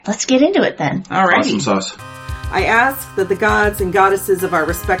Let's get into it then. All right. Awesome sauce. I ask that the gods and goddesses of our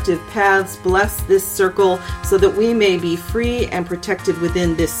respective paths bless this circle so that we may be free and protected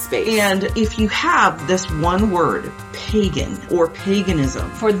within this space. And if you have this one word, pagan or paganism.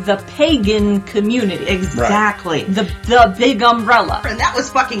 For the pagan community. Exactly. The big umbrella. And that was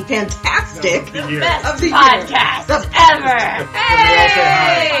fucking fantastic. Best Of the year. podcast ever.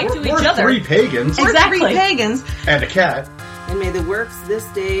 Hey! To each We're other. three pagans We're Exactly. three pagans. and a cat. And may the works this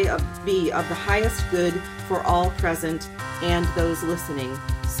day be of the highest good for all present and those listening.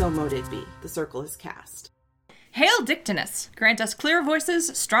 So mote it be. The circle is cast. Hail Dictinus, grant us clear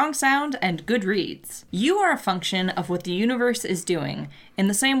voices, strong sound, and good reeds. You are a function of what the universe is doing, in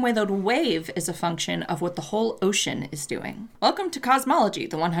the same way that a wave is a function of what the whole ocean is doing. Welcome to Cosmology,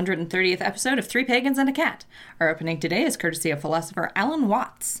 the 130th episode of Three Pagans and a Cat. Our opening today is courtesy of philosopher Alan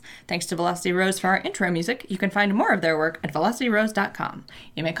Watts. Thanks to Velocity Rose for our intro music. You can find more of their work at velocityrose.com.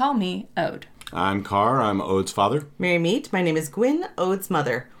 You may call me Ode. I'm Carr. I'm Ode's father. Merry meet. My name is Gwyn, Ode's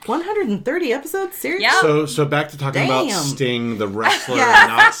mother. 130 episodes? Seriously? Yeah. So back to talking about Damn. Sting the wrestler, Yeah.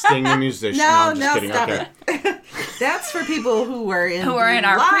 not Sting the musician. No, I'm just no, kidding. stop Okay. it. That's for people who were in Who are in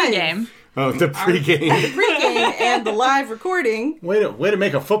our live pregame. Oh, the pregame. pregame and the live recording. way to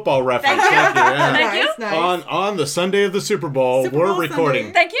make a football reference. Thank you. Thank you. Yeah. Thank you. Nice. On the Sunday of the Super Bowl, Super we're Bowl recording.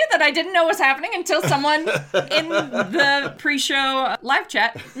 Sunday. Thank you that I didn't know was happening until someone in the pre-show live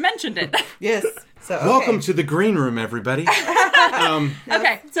chat mentioned it. Yes. So, okay. Welcome to the green room, everybody.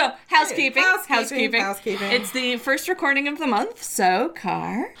 Okay, so housekeeping. Housekeeping. It's the first recording of the month, so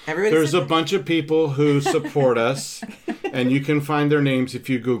Carr. Everybody There's sit a bunch of people who support us, and you can find their names if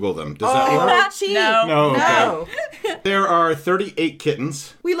you Google them. Does that work? Oh, cheat. No. No, No. There are 38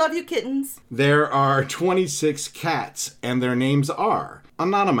 kittens. We love you, kittens. There are 26 cats, and their names are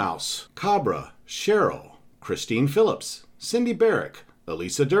Anonymouse, Cabra, Cheryl, Christine Phillips, Cindy Barrick,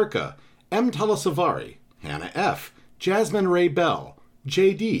 Elisa Durka, M. Talasavari, Hannah F., Jasmine Ray Bell,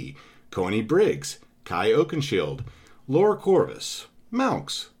 J.D., Coney Briggs, Kai Oakenshield, Laura Corvus,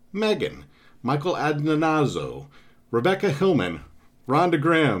 Mounks, Megan, Michael Adnanazo, Rebecca Hillman, Rhonda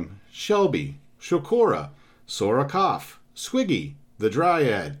Graham, Shelby, Shokora, Sora Koff, Swiggy, The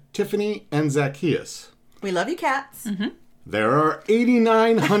Dryad, Tiffany, and Zacchaeus. We love you, cats. There are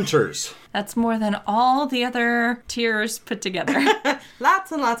 89 hunters. That's more than all the other tiers put together.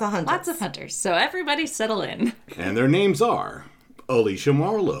 Lots and lots of hunters. Lots of hunters, so everybody settle in. And their names are Alicia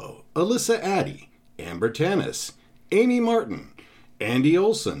Marlowe, Alyssa Addy, Amber Tanis, Amy Martin, Andy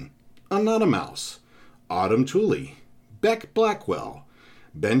Olson, Anonymouse, Autumn Tooley, Beck Blackwell,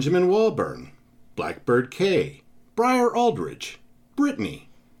 Benjamin Walburn, Blackbird K, Briar Aldridge, Brittany,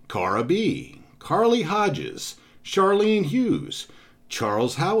 Cara B, Carly Hodges, Charlene Hughes,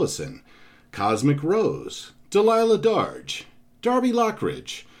 Charles Howison, Cosmic Rose, Delilah Darge, Darby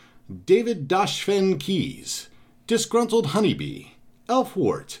Lockridge, David Dashfen Keys, Disgruntled Honeybee,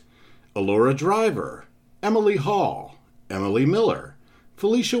 Elfwart, Alora Driver, Emily Hall, Emily Miller,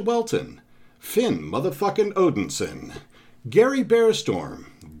 Felicia Welton, Finn Motherfucking Odinson, Gary Bearstorm,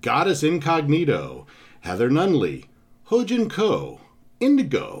 Goddess Incognito, Heather Nunley, Hojin Ko,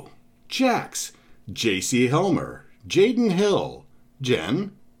 Indigo, Jax, J.C. Helmer, Jaden Hill,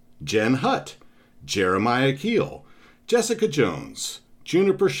 Jen Hutt, Jeremiah Keel, Jessica Jones,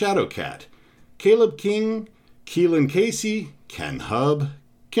 Juniper Shadowcat, Caleb King, Keelan Casey, Ken Hubb,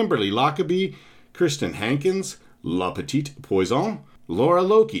 Kimberly Lockaby, Kristen Hankins, La Petite Poison, Laura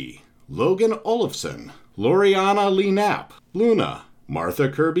Loki, Logan Olafson, Loriana Lee Knapp, Luna, Martha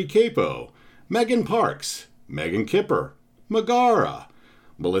Kirby Capo, Megan Parks, Megan Kipper, Megara,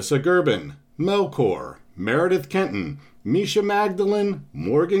 Melissa Gerben, Melkor, Meredith Kenton, Misha Magdalene,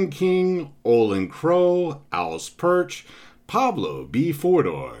 Morgan King, Olin Crow, Alice Perch, Pablo B.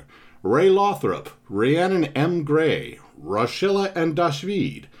 Fordor, Ray Lothrop, Rhiannon M. Gray, Rochella and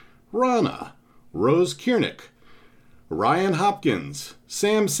Dashvid, Rana, Rose Kiernick, Ryan Hopkins,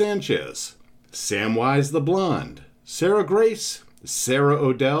 Sam Sanchez, Samwise the Blonde, Sarah Grace, Sarah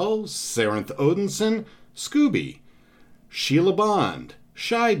Odell, Saranth Odinson, Scooby, Sheila Bond,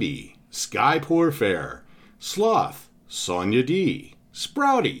 Shyby, Sky Poorfair, Sloth, Sonia D,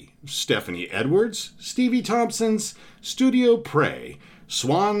 Sprouty, Stephanie Edwards, Stevie Thompson's, Studio Prey,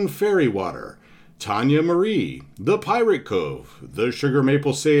 Swan Fairywater, Tanya Marie, The Pirate Cove, The Sugar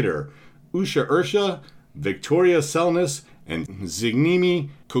Maple Seder, Usha Ursha, Victoria Selness, and Zignimi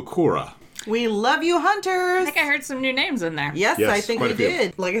Kukura. We love you, hunters. I think I heard some new names in there. Yes, Yes, I think we quite a few.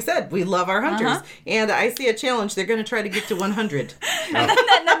 did. Like I said, we love our hunters. And I see a challenge. They're going to try to get to 100. And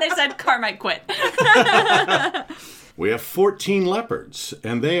then they said Carr might quit. We have 14 leopards,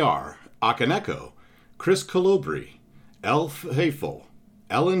 and they are Akaneko, Chris Colobri, Elf Hayful,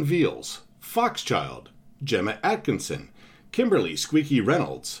 Ellen Veals, Foxchild, Gemma Atkinson, Kimberly Squeaky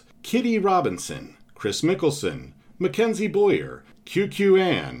Reynolds, Kitty Robinson, Chris Mickelson, Mackenzie Boyer, QQ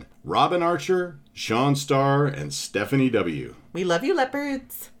Ann, Robin Archer, Sean Starr, and Stephanie W. We love you,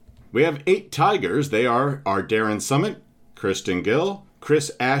 leopards. We have 8 tigers. They are Darren Summit, Kristen Gill,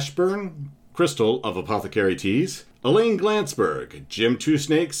 Chris Ashburn, Crystal of Apothecary Teas, Elaine Glansberg, Jim Two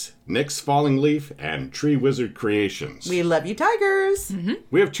Snakes, Nick's Falling Leaf, and Tree Wizard Creations. We love you, tigers.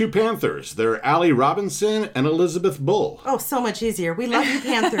 We have 2 panthers. They're Allie Robinson and Elizabeth Bull. Oh, so much easier. We love you,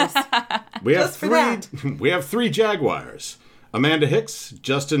 panthers. We have Just for that. We have 3 jaguars. Amanda Hicks,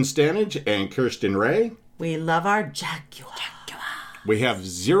 Justin Stanage, and Kirsten Ray. We love our jaguar. We have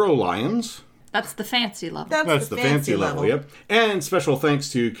 0 lions. That's the fancy level. That's the fancy level, yep. And special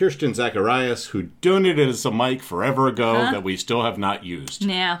thanks to Kirsten Zacharias, who donated us a mic forever ago that we still have not used.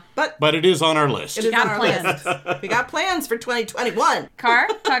 Yeah. But it is on our list. It is Got on our plans. list. We got plans for 2021. Car,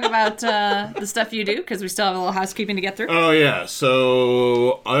 talk about the stuff you do, because we still have a little housekeeping to get through. Oh, yeah.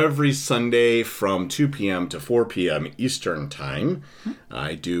 So every Sunday from 2 p.m. to 4 p.m. Eastern Time,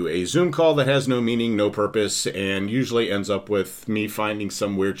 I do a Zoom call that has no meaning, no purpose, and usually ends up with me finding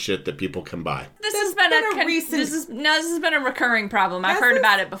some weird shit that people can buy. This has been a recent... This has been a recurring problem. I've heard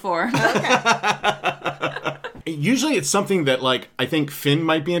about it before. Usually it's something that, like, I think Finn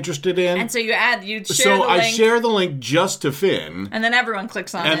might be interested in. And so you share the So link. I share the link just to Finn. And then everyone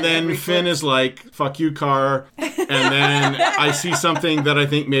clicks on it. And then Finn is like, fuck you, Car. And then I see something that I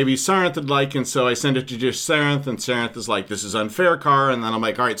think maybe Saranth would like, and so I send it to just Saranth, and Saranth is like, this is unfair, Car. And then I'm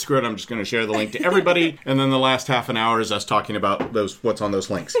like, all right, screw it, I'm just going to share the link to everybody. And then the last half an hour is us talking about what's on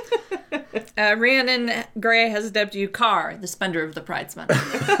those links. Rhiannon Gray has dubbed you Car, the spender of the Pride Month.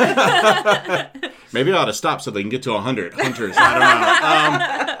 Maybe I ought to stop so they can get to 100 hunters. I don't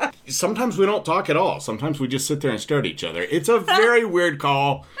know. Sometimes we don't talk at all. Sometimes we just sit there and stare at each other. It's a very weird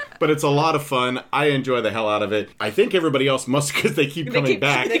call, but it's a lot of fun. I enjoy the hell out of it. I think everybody else must, because they keep coming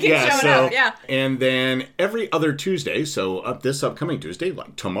back. They keep showing up, yeah. And then every other Tuesday, so this upcoming Tuesday,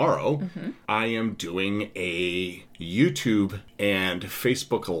 like tomorrow, I am doing a YouTube and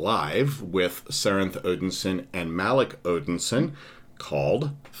Facebook Live with Saranth Odinson and Malik Odinson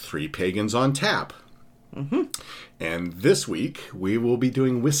called 3 Pagans on Tap. And this week, we will be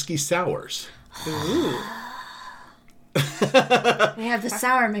doing whiskey sours. Ooh. We have the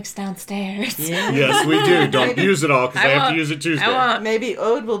sour mix downstairs. Yeah. Yes, we do. Don't use it all, because I have to use it Tuesday. I won't. Maybe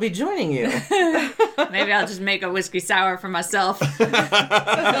Ode will be joining you. Maybe I'll just make a whiskey sour for myself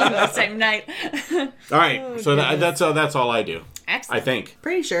the same night. All right, so that's all I do. Excellent. I think.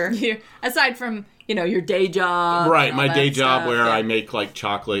 Pretty sure. Aside from, your day job. Right, and my all day that job stuff, where yeah. I make like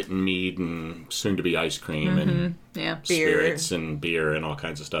chocolate and mead and soon-to-be ice cream and Yeah. Beer. spirits and beer and all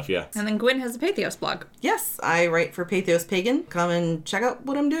kinds of stuff, yeah. And then Gwen has a Pathos blog. Yes, I write for Pathos Pagan. Come and check out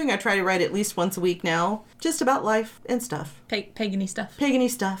what I'm doing. I try to write at least once a week now, just about life and stuff. Pagany stuff. Pagany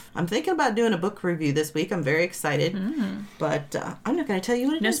stuff. I'm thinking about doing a book review this week. I'm very excited. But I'm not going to tell you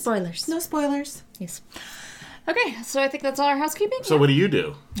what it is. No spoilers. No spoilers. Yes. Okay, so I think that's all our housekeeping. So what do you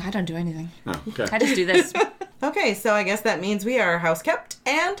do? I don't do anything. Oh, okay. I just do this. Okay, so I guess that means we are house kept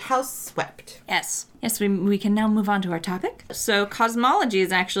and house swept. Yes. Yes, we can now move on to our topic. So cosmology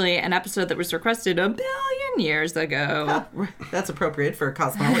is actually an episode that was requested 1 billion years ago. That's appropriate for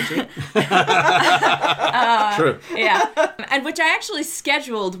cosmology. True. Yeah. And which I actually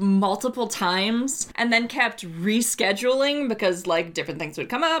scheduled multiple times and then kept rescheduling because, different things would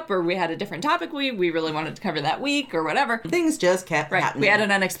come up or we had a different topic we really wanted to cover that week or whatever. Things just kept happening. We had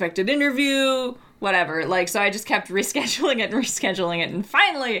an unexpected interview, whatever. So I just kept rescheduling it, and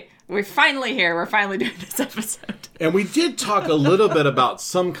finally, we're finally here. We're finally doing this episode. And we did talk a little bit about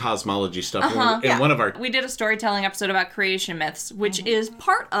some cosmology stuff in one of our... We did a storytelling episode about creation myths, which is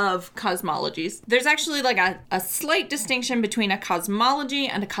part of cosmologies. There's actually a slight distinction between a cosmology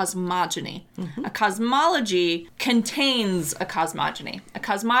and a cosmogony. A cosmology contains a cosmogony. A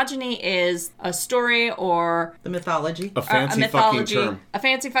cosmogony is a story or... The mythology. A fancy fucking term. A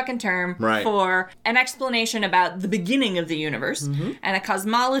fancy fucking term Right. for an explanation about the beginning of the universe. And a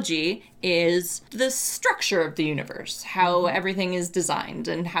cosmology is the structure of the universe, how everything is designed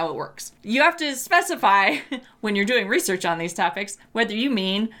and how it works. You have to specify when you're doing research on these topics whether you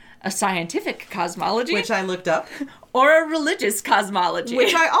mean a scientific cosmology Which I looked up. or a religious cosmology.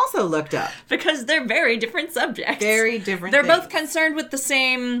 Which I also looked up. Because they're very different subjects. Very different They're both things. concerned with the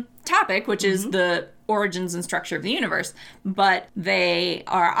same topic, which is the origins and structure of the universe, but they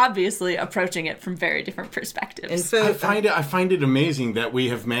are obviously approaching it from very different perspectives. And so I find it amazing that we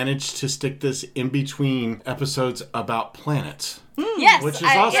have managed to stick this in between episodes about planets. Yes. which is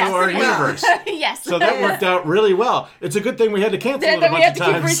also yes. our universe. Yes. So that worked out really well. It's a good thing we had to cancel it a Then we bunch have of to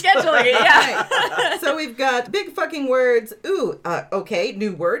keep times. rescheduling it. Yeah. So we've got big fucking words. Ooh, okay,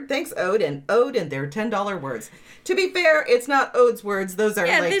 new word. Thanks, Ode, and they're $10 words. To be fair, it's not Ode's words. Those are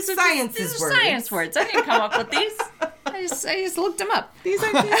like these are science's these words. are science words. I didn't come up with these. I just looked them up. These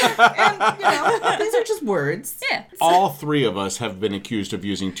are and these are just words. Yeah. All three of us have been accused of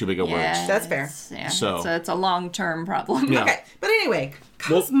using too big of words. That's fair. So- it's a long-term problem. Yeah. Okay, but anyway,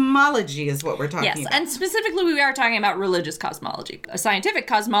 cosmology is what we're talking Yes, about. and specifically we are talking about religious cosmology. A scientific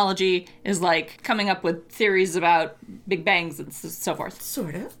cosmology is like coming up with theories about Big Bangs and so forth.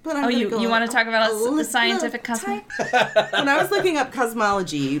 Sort of. But I'm Oh, gonna you go want to talk about a the scientific cosmology? When I was looking up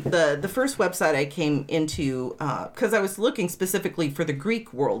cosmology, the first website I came into, because I was looking specifically for the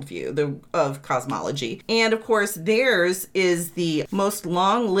Greek worldview of cosmology. And of course, theirs is the most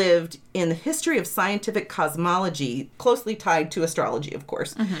long-lived in the history of scientific cosmology, closely tied to astrology, of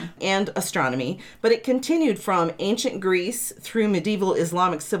course, and astronomy. But it continued from ancient Greece through medieval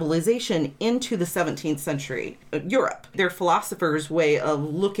Islamic civilization into the 17th century Europe. Their philosophers' way of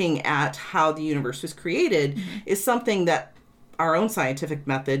looking at how the universe was created is something that our own scientific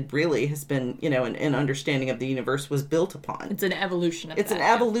method really has been, an understanding of the universe was built upon. It's an evolution of It's that. an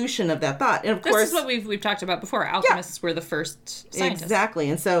evolution of that thought. And of This course, is what we've talked about before. Alchemists were the first scientists. exactly.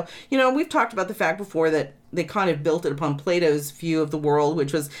 And so, we've talked about the fact before that they kind of built it upon Plato's view of the world,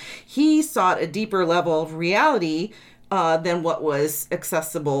 which was he sought a deeper level of reality than what was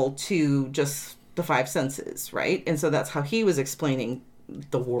accessible to just the five senses, right? And so that's how he was explaining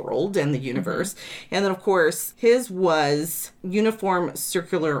the world and the universe. And then of course his was uniform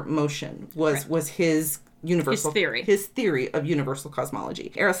circular motion was his universal his theory of universal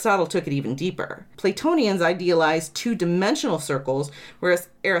cosmology. Aristotle took it even deeper. Platonians idealized two-dimensional circles, whereas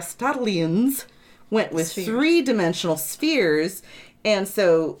Aristotelians went with three-dimensional spheres. And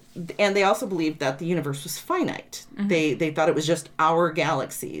they also believed that the universe was finite. They thought it was just our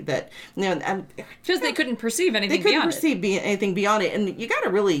galaxy, that because they couldn't perceive anything they couldn't beyond perceive anything beyond it. And you got to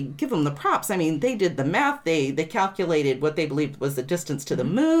really give them the props. I mean, they did the math. They calculated what they believed was the distance to the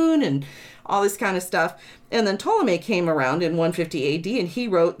moon and all this kind of stuff. And then Ptolemy came around in 150 AD, and he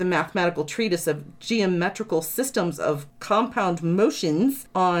wrote the mathematical treatise of geometrical systems of compound motions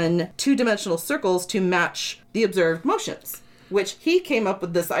on two-dimensional circles to match the observed motions, which he came up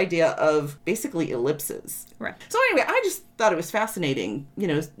with this idea of basically ellipses. Right. So anyway, I just thought it was fascinating.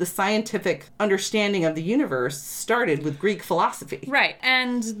 The scientific understanding of the universe started with Greek philosophy. Right.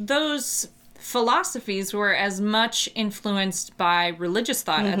 And those philosophies were as much influenced by religious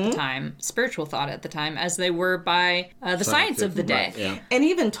thought at the time, spiritual thought at the time, as they were by the science of the day. Right, yeah. And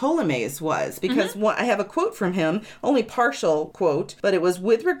even Ptolemy's was, because I have a quote from him, only partial quote, but it was,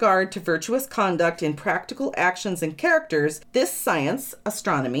 with regard to virtuous conduct in practical actions and characters, this science,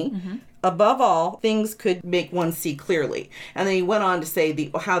 astronomy, above all things could make one see clearly. And then he went on to say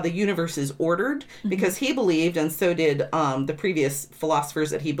how the universe is ordered, because he believed, and so did the previous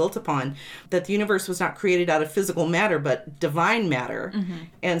philosophers that he built upon, that the universe was not created out of physical matter, but divine matter.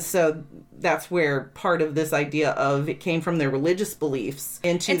 And so that's where part of this idea of it came from their religious beliefs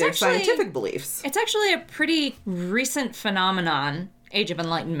into their scientific beliefs. It's actually a pretty recent phenomenon, Age of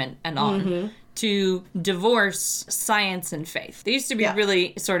Enlightenment and on, to divorce science and faith. They used to be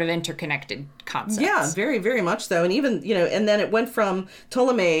really sort of interconnected concepts. Yeah, very, very much so. And even, and then it went from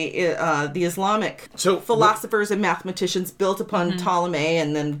Ptolemy, the Islamic philosophers and mathematicians built upon Ptolemy,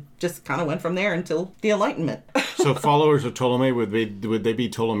 and then just kind of went from there until the Enlightenment. So followers of Ptolemy, would they be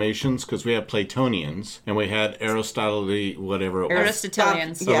Ptolematians? Because we have Platonians, and we had Aristotle, whatever it was.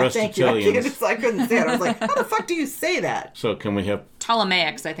 Aristotelians. Yeah, thank you. Aristotelians. I couldn't say it. I was like, how the fuck do you say that? So can we have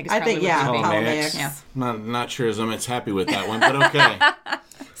Ptolemaics, I think is probably what it would be. Ptolemaics. Yeah. Not sure as I'm happy with that one, but okay.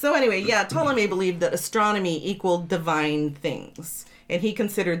 So anyway, Ptolemy believed that astronomy equaled divine things. And he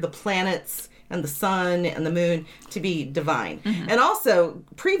considered the planets and the sun and the moon to be divine. And also,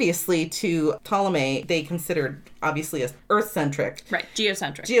 previously to Ptolemy, they considered, obviously, as Earth-centric. Right,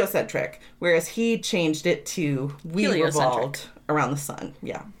 geocentric. Geocentric. Whereas he changed it to we Heliocentric. revolved around the sun.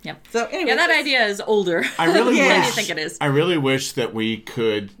 Yeah. Yep. So anyway, Yeah, that idea is older. I really Yeah. What do wish. you think it is? I really wish that we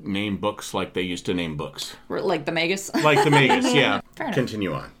could name books like they used to name books, Like the Magus. like the Magus. Yeah. Fair enough.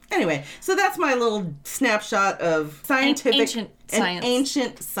 Continue on. Anyway, so that's my little snapshot of Ancient science.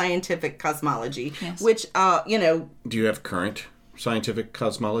 ancient scientific cosmology, Yes. which, Do you have current scientific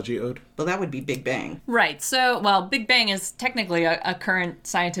cosmology, Ode? well, that would be Big Bang. Right. So, Big Bang is technically a current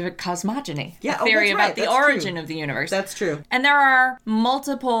scientific cosmogony. Yeah, a theory that's about right. the That's origin true. of the universe. That's true. And there are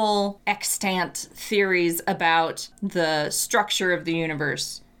multiple extant theories about the structure of the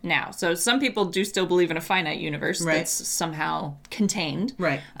universe now. So some people do still believe in a finite universe Right. that's somehow contained.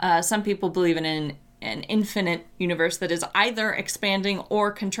 Right. Some people believe in an infinite universe that is either expanding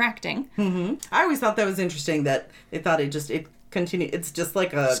or contracting. I always thought that was interesting that they thought it continue. It's just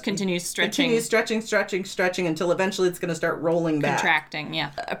like a Continues stretching. continues stretching until eventually it's going to start rolling back. Contracting,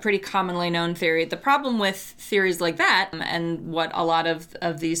 yeah. A pretty commonly known theory. The problem with theories like that, and what a lot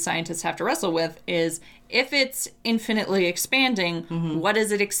of these scientists have to wrestle with, is if it's infinitely expanding, what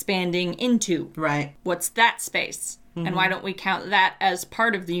is it expanding into? Right. What's that space? And why don't we count that as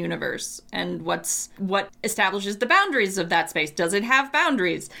part of the universe? And what establishes the boundaries of that space? Does it have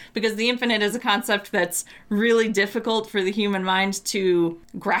boundaries? Because the infinite is a concept that's really difficult for the human mind to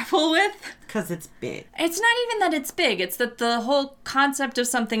grapple with. Because it's big. It's not even that it's big. It's that the whole concept of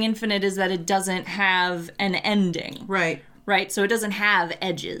something infinite is that it doesn't have an ending. Right. Right? So it doesn't have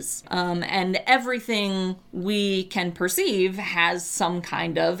edges. And everything we can perceive has some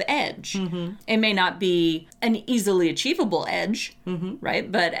kind of edge. It may not be an easily achievable edge,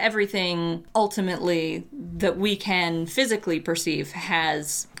 right? But everything ultimately that we can physically perceive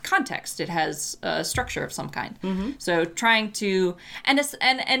has context. It has a structure of some kind. So trying to, and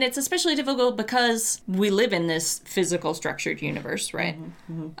it's especially difficult because we live in this physical structured universe, right?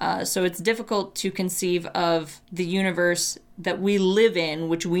 So it's difficult to conceive of the universe that we live in,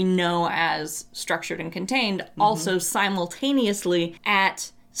 which we know as structured and contained, also simultaneously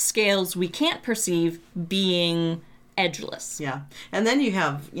at scales we can't perceive being edgeless. Yeah. And then you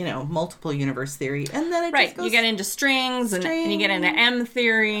have, multiple universe theory. And then it Right. just goes You get into strings and you get into M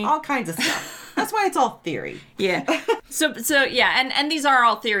theory. all kinds of stuff. That's why it's all theory. Yeah. So yeah, and these are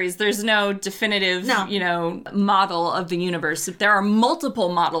all theories. There's no definitive, model of the universe. There are multiple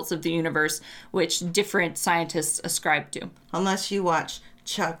models of the universe which different scientists ascribe to. Unless you watch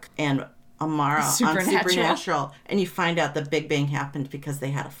Chuck and Amara on Supernatural and you find out the Big Bang happened because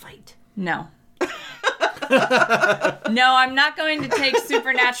they had a fight. No. No, I'm not going to take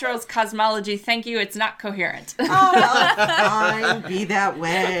Supernatural's cosmology. Thank you. It's not coherent. Oh, well, fine. Be that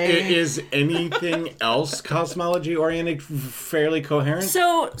way. Is anything else cosmology oriented fairly coherent?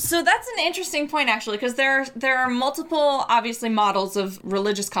 So that's an interesting point, actually, because there are multiple, obviously, models of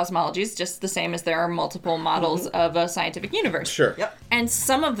religious cosmologies, just the same as there are multiple models of a scientific universe. Sure. Yep. And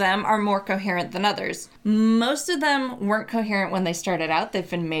some of them are more coherent than others. Most of them weren't coherent when they started out. They've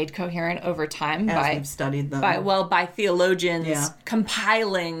been made coherent over time As we've studied them. by theologians Yeah.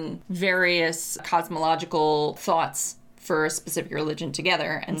 compiling various cosmological thoughts for a specific religion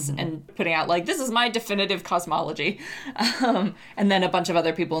together and putting out, like, this is my definitive cosmology. And then a bunch of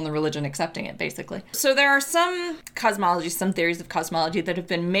other people in the religion accepting it, basically. So there are some cosmologies, some theories of cosmology that have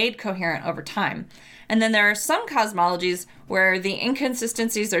been made coherent over time. And then there are some cosmologies where the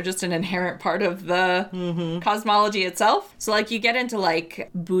inconsistencies are just an inherent part of the cosmology itself. So, like, you get into, like,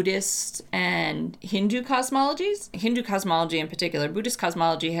 Buddhist and Hindu cosmologies. Hindu cosmology in particular. Buddhist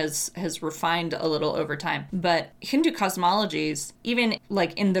cosmology has refined a little over time. But Hindu cosmologies, even,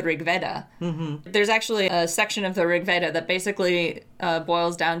 like, in the Rig Veda, there's actually a section of the Rig Veda that basically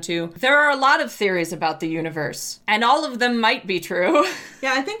boils down to, there are a lot of theories about the universe, and all of them might be true.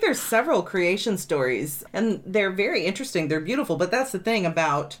 Yeah, I think there's several creation stories, and they're very interesting. They're beautiful, but that's the thing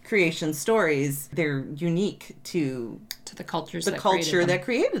about creation stories. They're unique to The cultures the culture that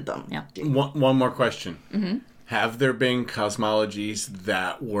created them. Yeah. One more question. Have there been cosmologies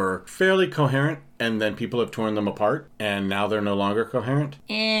that were fairly coherent and then people have torn them apart and now they're no longer coherent?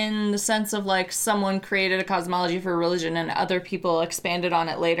 In the sense of, like, someone created a cosmology for a religion and other people expanded on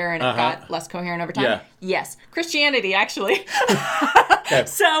it later and it got less coherent over time? Yeah. Yes. Christianity, actually. Okay.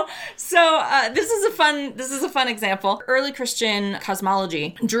 So this is a fun example. Early Christian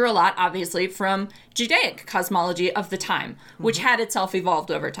cosmology drew a lot, obviously, from Judaic cosmology of the time, which had itself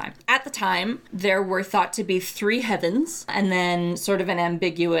evolved over time. At the time, there were thought to be 3 heavens and then sort of an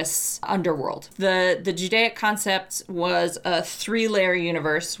ambiguous underworld. The Judaic concept was a 3-layer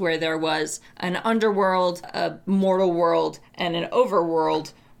universe where there was an underworld, a mortal world, and an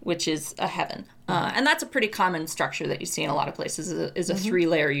overworld, which is a heaven. And that's a pretty common structure that you see in a lot of places, is a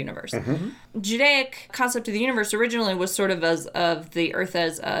 3-layer universe. Judaic concept of the universe originally was sort of of the earth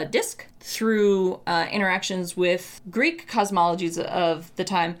as a disk. Through interactions with Greek cosmologies of the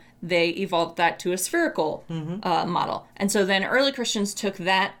time, they evolved that to a spherical model. And so then early Christians took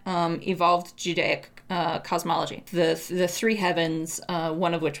that evolved Judaic cosmology. The 3 heavens,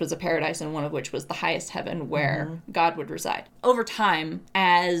 one of which was a paradise and one of which was the highest heaven where God would reside. Over time,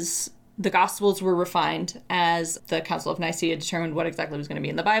 as the Gospels were refined, as the Council of Nicaea determined what exactly was going to be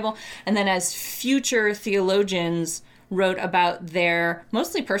in the Bible, and then as future theologians wrote about their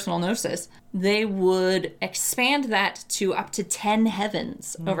mostly personal gnosis, they would expand that to up to 10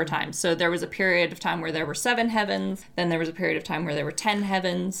 heavens over time. So there was a period of time where there were 7 heavens, then there was a period of time where there were 10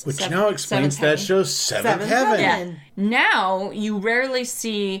 heavens. Which now explains that show Seventh Heaven. Yeah. Now, you rarely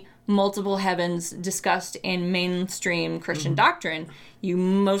see multiple heavens discussed in mainstream Christian doctrine. You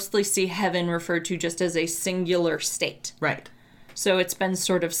mostly see heaven referred to just as a singular state. Right. So it's been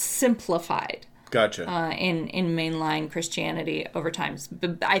sort of simplified. Gotcha. In mainline Christianity over time.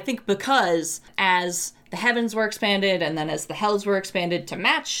 I think because as the heavens were expanded and then as the hells were expanded to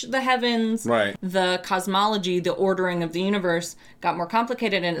match the heavens, Right. the cosmology, the ordering of the universe got more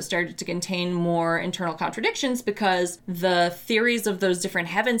complicated and it started to contain more internal contradictions because the theories of those different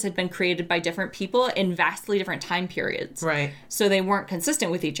heavens had been created by different people in vastly different time periods. Right. So they weren't consistent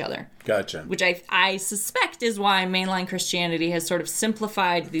with each other. Gotcha. Which I suspect is why mainline Christianity has sort of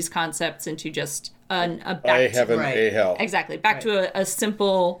simplified these concepts into just a back heaven, Right. a hell. exactly back to a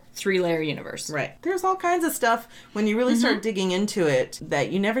simple 3-layer universe. Right. There's all kinds of stuff when you really start digging into it that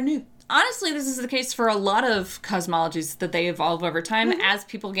you never knew. Honestly, this is the case for a lot of cosmologies that they evolve over time as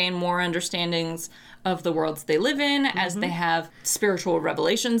people gain more understandings of the worlds they live in, as they have spiritual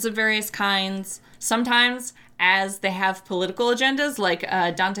revelations of various kinds. Sometimes as they have political agendas, like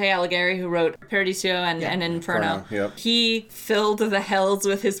Dante Alighieri, who wrote Paradiso and Inferno. Yep. He filled the hells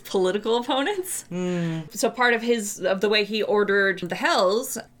with his political opponents. So part of the way he ordered the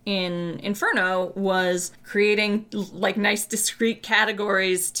hells in Inferno was creating like nice discrete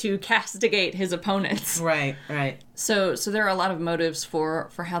categories to castigate his opponents. Right, right. So there are a lot of motives for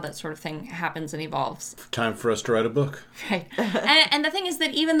how that sort of thing happens and evolves. Time for us to write a book. Right. And the thing is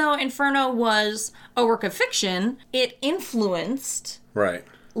that even though Inferno was a work of fiction, it influenced Right.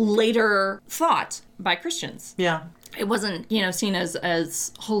 later thought by Christians. Yeah. It wasn't, seen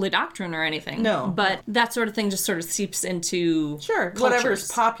as holy doctrine or anything. No. But that sort of thing just sort of seeps into Sure. cultures.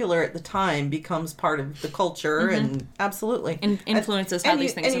 Whatever's popular at the time becomes part of the culture and absolutely. Influences how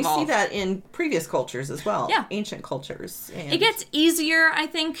these things and evolve. you see that in previous cultures as well. Yeah. Ancient cultures. And It gets easier, I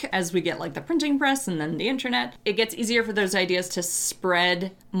think, as we get like the printing press and then the internet. It gets easier for those ideas to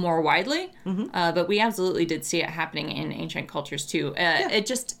spread more widely. But we absolutely did see it happening in ancient cultures too.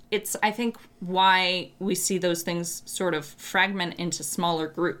 It's I think why we see those things sort of fragment into smaller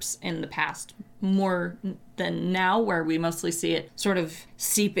groups in the past more than now, where we mostly see it sort of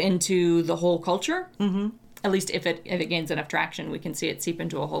seep into the whole culture. At least if it gains enough traction, we can see it seep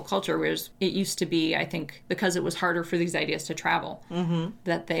into a whole culture, whereas it used to be, I think, because it was harder for these ideas to travel,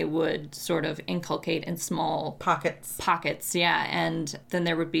 that they would sort of inculcate in small pockets. yeah, and then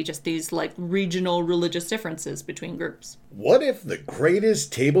there would be just these, like, regional religious differences between groups. What if the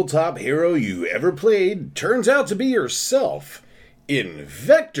greatest tabletop hero you ever played turns out to be yourself? In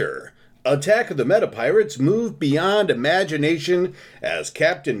Vector, Attack of the Metapirates move beyond imagination as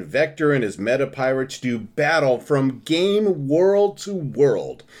Captain Vector and his Metapirates do battle from game world to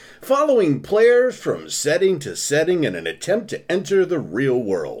world, following players from setting to setting in an attempt to enter the real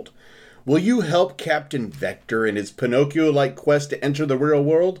world. Will you help Captain Vector in his Pinocchio-like quest to enter the real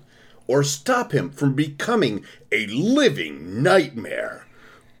world? Or stop him from becoming a living nightmare?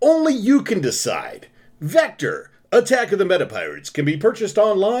 Only you can decide. Vector, Attack of the Metapirates can be purchased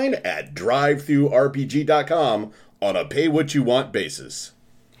online at drivethrurpg.com on a pay-what-you-want basis.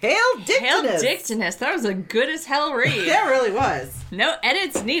 Hail Dictinus! Hail Dictinus! That was a good as hell read. That really was. No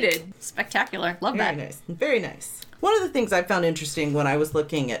edits needed. Spectacular. Love Very that. nice. Very nice. One of the things I found interesting when I was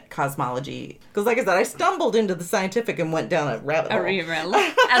looking at cosmology, because like I said, I stumbled into the scientific and went down a rabbit hole.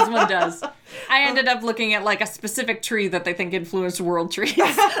 As one does. I ended up looking at like a specific tree that they think influenced world trees.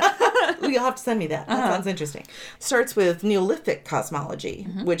 Well, you'll have to send me that. That sounds interesting. Starts with Neolithic cosmology,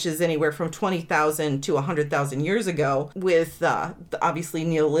 which is anywhere from 20,000 to 100,000 years ago, with the obviously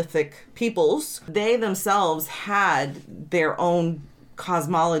Neolithic peoples. They themselves had their own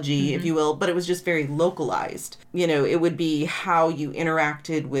cosmology, if you will, but it was just very localized. It would be how you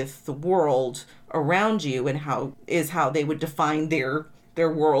interacted with the world around you and how they would define their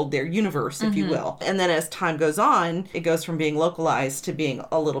world, their universe, if you will. And then as time goes on, it goes from being localized to being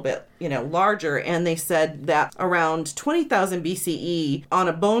a little bit, larger. And they said that around 20,000 BCE, on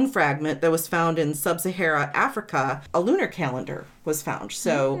a bone fragment that was found in sub-Saharan Africa, a lunar calendar was found.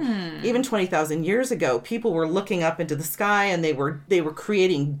 So even 20,000 years ago, people were looking up into the sky and they were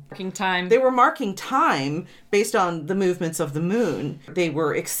creating Marking time. They were marking time based on the movements of the moon, they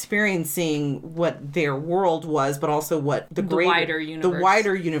were experiencing what their world was, but also what the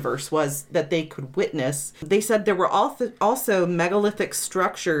wider universe was that they could witness. They said there were also megalithic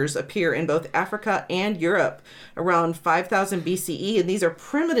structures appear in both Africa and Europe around 5000 BCE, and these are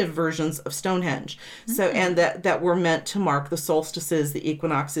primitive versions of Stonehenge. So, and that were meant to mark the solstices, the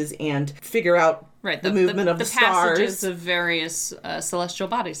equinoxes, and figure out the movement of the stars. passages of various celestial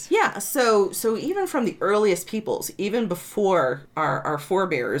bodies. Yeah, so even from the earliest peoples, even before our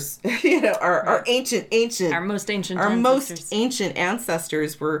forebears, our most ancient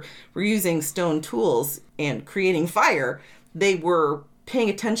ancestors were using stone tools and creating fire, they were paying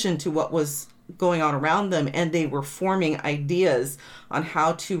attention to what was going on around them, and they were forming ideas on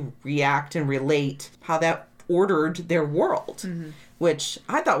how to react and relate, how that ordered their world, which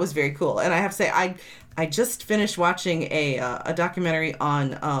I thought was very cool. And I have to say, I just finished watching a documentary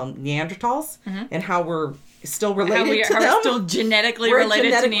on Neanderthals and how we're still related to them. We're still genetically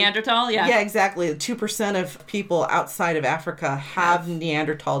related to Neanderthal. Yeah, exactly. 2% of people outside of Africa have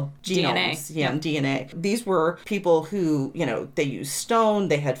Neanderthal genomes. DNA. These were people who, they used stone,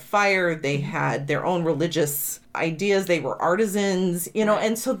 they had fire, they had their own religious ideas, they were artisans,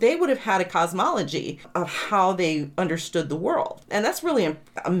 and so they would have had a cosmology of how they understood the world. And that's really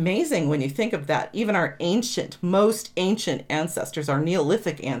amazing when you think of that. Even our most ancient ancestors, our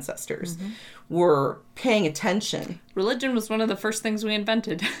Neolithic ancestors, were paying attention. Religion was one of the first things we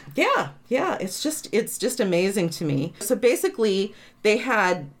invented. Yeah. It's just amazing to me. So basically, they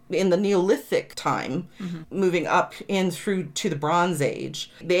had, in the Neolithic time, moving up in through to the Bronze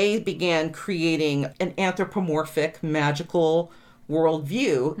Age, they began creating an anthropomorphic, magical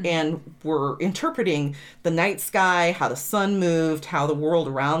worldview and were interpreting the night sky, how the sun moved, how the world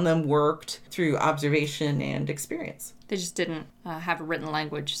around them worked through observation and experience. They just didn't have a written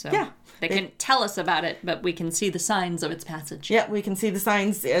language, so they couldn't tell us about it, but we can see the signs of its passage. Yeah, we can see the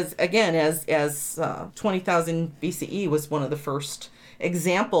signs as 20,000 BCE was one of the first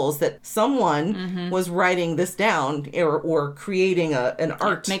examples that someone was writing this down or creating an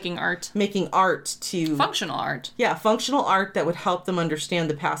art. Making art to... Functional art. Yeah, functional art that would help them understand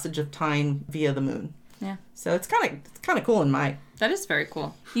the passage of time via the moon. Yeah. So it's kind of cool in my... That is very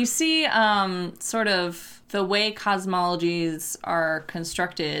cool. You see sort of the way cosmologies are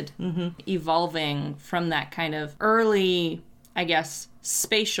constructed evolving from that kind of early, I guess,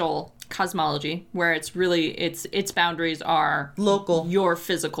 spatial cosmology, where it's really its boundaries are local, your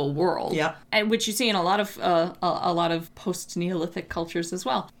physical world. Yeah, and which you see in a lot of post Neolithic cultures as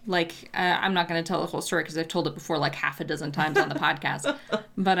well. Like I'm not going to tell the whole story because I've told it before like half a dozen times on the podcast.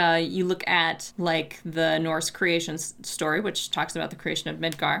 But you look at like the Norse creation story, which talks about the creation of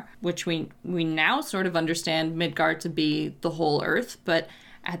Midgard, which we now sort of understand Midgard to be the whole Earth, but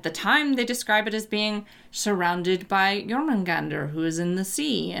at the time, they describe it as being surrounded by Jormungandr, who is in the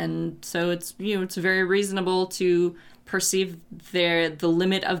sea, and so it's very reasonable to perceive the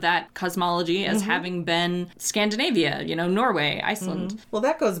limit of that cosmology as having been Scandinavia, Norway, Iceland. Well,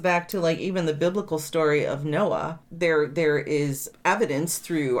 that goes back to like even the biblical story of Noah. There is evidence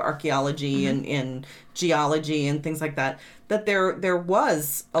through archaeology and geology and things like that there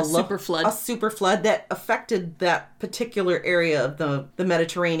was a super flood that affected that particular area of the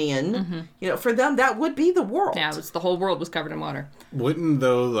Mediterranean. For them, that would be the world. Yeah, the whole world was covered in water. Wouldn't,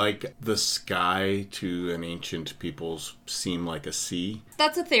 though, like the sky to an ancient peoples seem like a sea?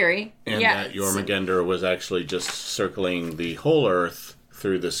 That's a theory. And that Jormungandr was actually just circling the whole Earth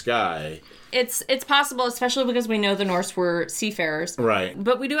through the sky. It's possible, especially because we know the Norse were seafarers. Right.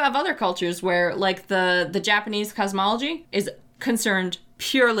 But we do have other cultures where, like, the Japanese cosmology is concerned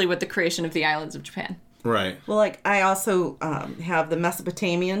purely with the creation of the islands of Japan. Right. Well, like, I also have the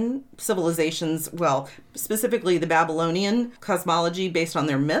Mesopotamian civilizations, well, specifically the Babylonian cosmology based on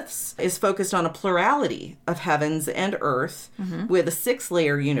their myths, is focused on a plurality of heavens and earth with a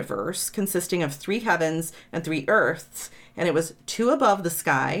 6-layer universe consisting of 3 heavens and 3 earths. And it was 2 above the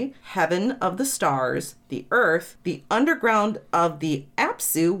sky, heaven of the stars, the earth, the underground of the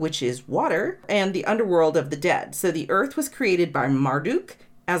Apsu, which is water, and the underworld of the dead. So the earth was created by Marduk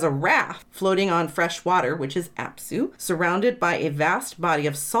as a raft floating on fresh water, which is Apsu, surrounded by a vast body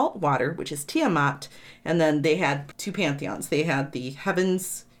of salt water, which is Tiamat. And then they had 2 pantheons. They had the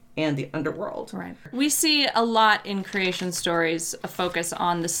heavens and the underworld. Right. We see a lot in creation stories a focus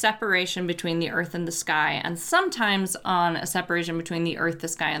on the separation between the earth and the sky, and sometimes on a separation between the earth, the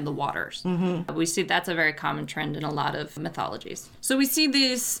sky, and the waters. We see that's a very common trend in a lot of mythologies. So we see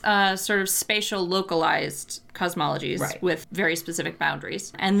these sort of spatial localized cosmologies with very specific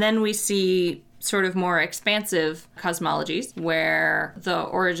boundaries. And then we see sort of more expansive cosmologies where the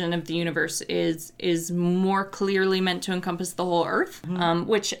origin of the universe is more clearly meant to encompass the whole Earth,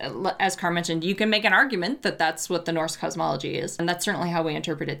 which, as Carr mentioned, you can make an argument that that's what the Norse cosmology is, and that's certainly how we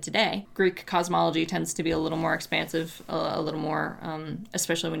interpret it today. Greek cosmology tends to be a little more expansive, a little more,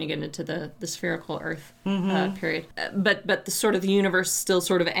 especially when you get into the spherical Earth period. But the sort of the universe still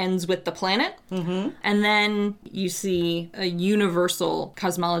sort of ends with the planet, and then you see a universal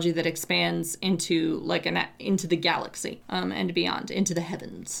cosmology that expands into into the galaxy and beyond, into the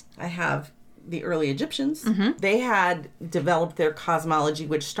heavens. I have the early Egyptians. They had developed their cosmology,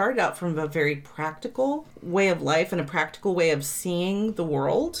 which started out from a very practical way of life and a practical way of seeing the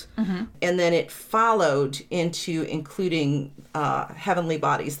world. And then it followed into including heavenly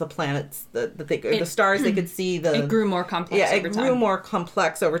bodies, the planets, the stars they could see. It grew more complex over time. Grew more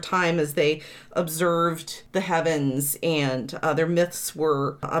complex over time as they observed the heavens, and their myths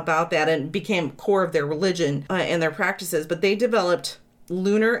were about that and became core of their religion and their practices. But they developed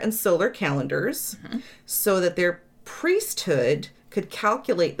lunar and solar calendars so that their priesthood could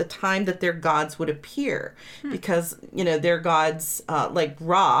calculate the time that their gods would appear, because their gods like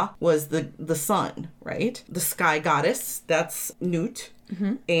Ra was the sun, right? The sky goddess, that's Nut.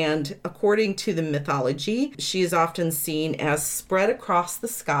 And according to the mythology, she is often seen as spread across the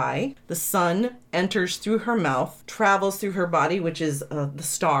sky. The sun enters through her mouth, travels through her body, which is the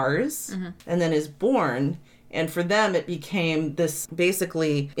stars, and then is born. And for them, it became this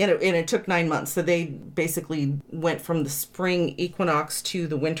basically, and it took 9 months. So they basically went from the spring equinox to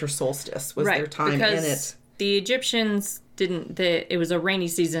the winter solstice was their time in it. The Egyptians it was a rainy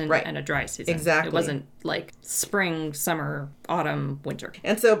season and a dry season. Exactly. It wasn't like spring, summer, autumn, winter.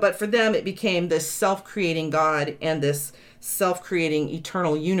 And so, but for them, it became this self-creating God and this self-creating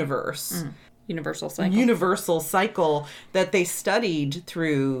eternal universe. Universal cycle that they studied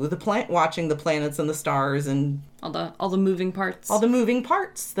through watching the planets and the stars and all the moving parts. All the moving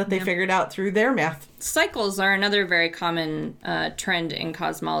parts that they figured out through their math. Cycles are another very common trend in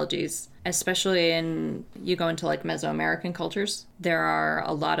cosmologies, especially you go into like Mesoamerican cultures. There are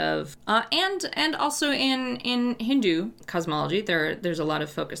a lot of and also in Hindu cosmology, there's a lot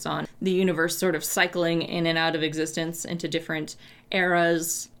of focus on the universe sort of cycling in and out of existence into different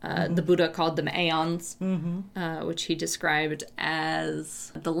eras. The Buddha called them aeons, which he described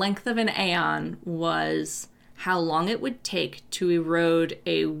as the length of an aeon was how long it would take to erode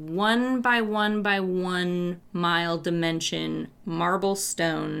a 1 by 1 by 1 mile dimension marble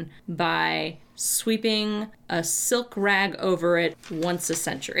stone by sweeping a silk rag over it once a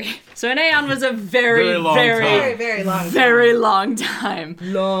century. So an aeon was a very long time.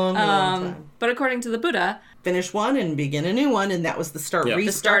 Long time. But according to the Buddha, finish one and begin a new one, and that was the start. Yep.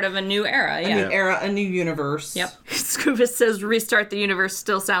 The start of a new era. A new era, a new universe. Yep. Scuba says restart the universe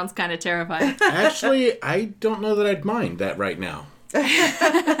still sounds kind of terrifying. Actually, I don't know that I'd mind that right now.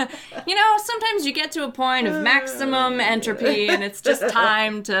 Sometimes you get to a point of maximum entropy, and it's just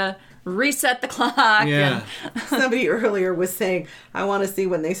time to reset the clock. Yeah. Somebody earlier was saying, I want to see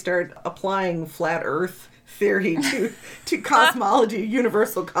when they start applying flat Earth theory to cosmology,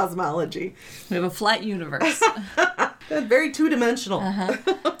 universal cosmology. We have a flat universe. Very two-dimensional.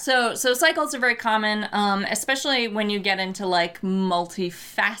 So cycles are very common, especially when you get into like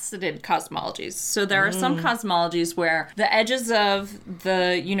multifaceted cosmologies. So there are some cosmologies where the edges of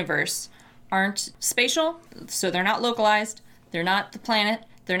the universe aren't spatial, so they're not localized, they're not the planet,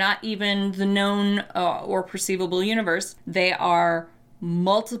 they're not even the known or perceivable universe. They are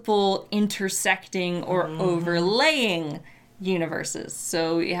multiple intersecting or overlaying universes.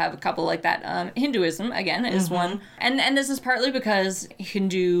 So you have a couple like that. Hinduism, again, is one. And this is partly because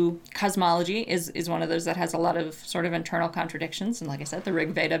Hindu cosmology is one of those that has a lot of sort of internal contradictions. And like I said, the Rig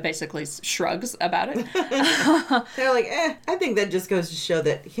Veda basically shrugs about it. They're like, I think that just goes to show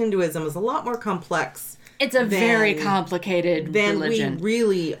that Hinduism is a lot more complex. It's a very complicated religion. We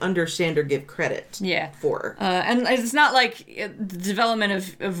really understand or give credit for. And it's not like the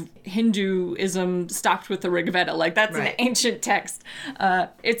development of Hinduism stopped with the Rig Veda. Like, that's an ancient text.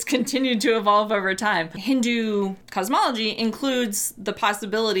 It's continued to evolve over time. Hindu cosmology includes the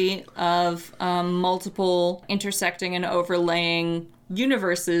possibility of multiple intersecting and overlaying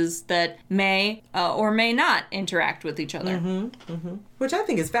universes that may or may not interact with each other. Which I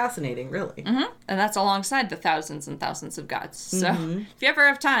think is fascinating, really. And that's alongside the thousands and thousands of gods. So if you ever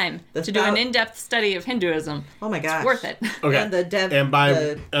have time to do an in-depth study of Hinduism, oh my gosh, it's worth it. Okay. And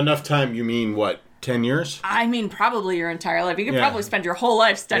by enough time, you mean what? 10 years? I mean, probably your entire life. You could Yeah. probably spend your whole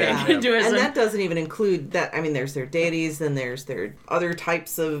life studying Yeah. Hinduism. And that doesn't even include that. I mean, there's their deities, and there's their other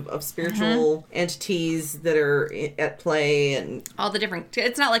types of spiritual entities that are at play, and all the different.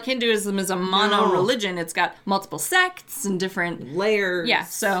 It's not like Hinduism is a mono religion. It's got multiple sects and different layers. Yeah,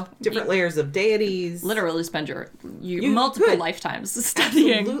 so different layers of deities. literally spend your multiple could. lifetimes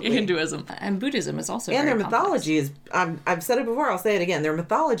studying Absolutely. Hinduism. And Buddhism is also And very their complex. mythology is. I've said it before. I'll say it again. Their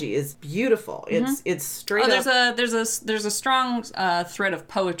mythology is beautiful. It's straight up. there's a strong thread of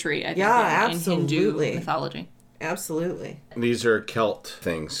poetry, I think, Yeah, in Hindu absolutely. mythology. Absolutely. These are Celt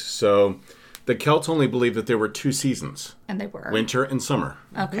things. So the Celts only believed that there were 2 seasons, And they were. winter and summer.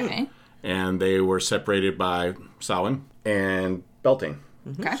 Okay. And they were separated by Samhain and Beltane.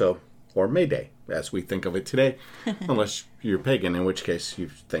 Okay. So, or May Day, as we think of it today, unless you're pagan, in which case you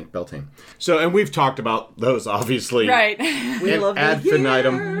think Beltane. So, and we've talked about those, obviously. Right. We And love the ad year.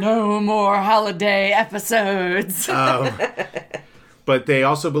 infinitum. No more holiday episodes. But they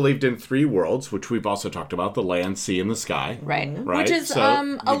also believed in 3 worlds, which we've also talked about: the land, sea, and the sky. right. Right. Which is so a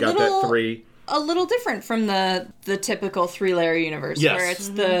you got little that 3. a little different from the typical 3-layer universe, Yes. where it's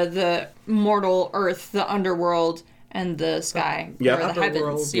the mortal earth, the underworld, and the sky, Yeah. or the Upper heavens.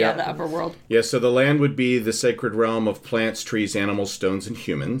 world. Yeah, Yeah. the upper world. Yeah, so the land would be the sacred realm of plants, trees, animals, stones, and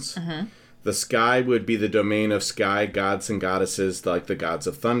humans. The sky would be the domain of sky gods and goddesses, like the gods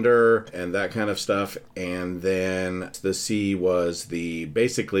of thunder and that kind of stuff. And then the sea was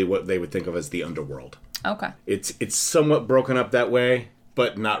basically what they would think of as the underworld. Okay. It's somewhat broken up that way,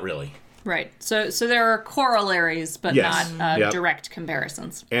 but not really. Right. So there are corollaries, but Yes. not Yep. direct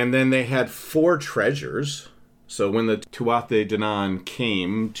comparisons. And then they had 4 treasures. So when the Tuatha De Danann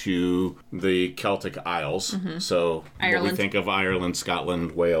came to the Celtic Isles, so what we Ireland. think of Ireland,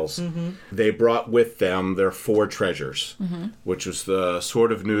 Scotland, Wales, they brought with them their 4 treasures, which was the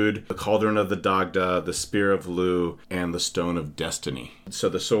Sword of Nude, the Cauldron of the Dagda, the Spear of Lu, and the Stone of Destiny. So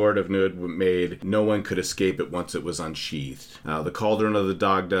the Sword of Nude made no one could escape it once it was unsheathed. The Cauldron of the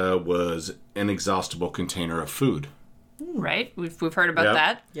Dagda was an inexhaustible container of food. Right? We've heard about Yep.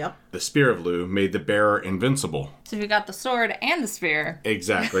 that. Yep. The Spear of Lu made the bearer invincible. So you got the sword and the spear.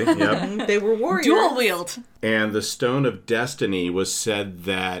 Exactly. Yep. They were warriors. Dual wield. And the Stone of Destiny was said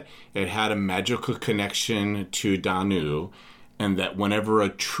that it had a magical connection to Danu, and that whenever a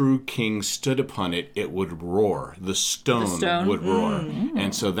true king stood upon it, it would roar. The stone would roar.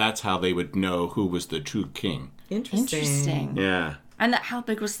 And so that's how they would know who was the true king. Interesting. Yeah. And how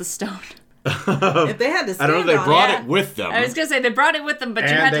big was the stone? If they had to stand I don't know, they on brought it, it with them. I was going to say they brought it with them, but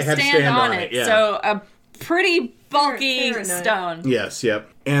you And had they to had to stand stand on on it. it, yeah. So a pretty bulky Fair enough. stone. Yes, yep.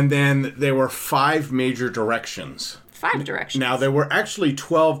 And then there were 5 major directions. 5 directions. Now, there were actually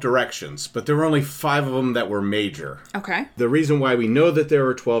 12 directions, but there were only 5 of them that were major. Okay. The reason why we know that there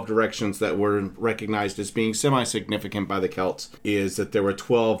were 12 directions that were recognized as being semi-significant by the Celts is that there were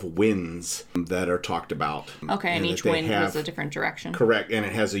 12 winds that are talked about. Okay, and that each they wind was have- a different direction. Correct, and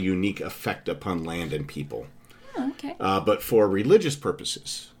it has a unique effect upon land and people. Okay. But for religious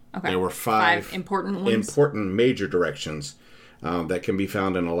purposes, Okay. there were 5 important ones. important major directions that can be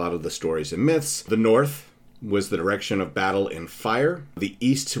found in a lot of the stories and myths. The north was the direction of battle and fire. The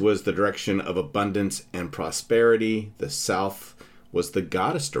east was the direction of abundance and prosperity. The south was the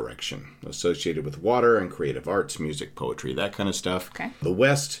goddess direction, associated with water and creative arts, music, poetry, that kind of stuff. Okay. The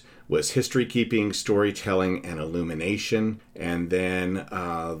west was history keeping, storytelling, and illumination. And then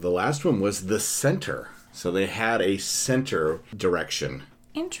the last one was the center. So they had a center direction,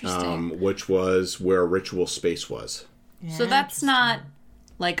 Interesting. which was where ritual space was. So that's not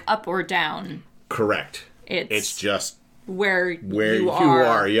like up or down. Correct. It's just where where you you are,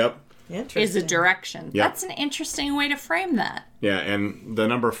 are. Yep. Interesting. is a direction. Yep. That's an interesting way to frame that. Yeah, and the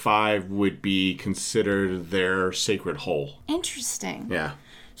number 5 would be considered their sacred whole. Interesting. Yeah.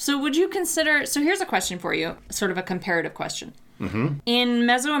 So would you consider, so here's a question for you, sort of a comparative question. Mm-hmm. In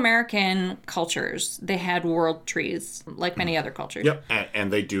Mesoamerican cultures, they had world trees, like many other cultures. Yep.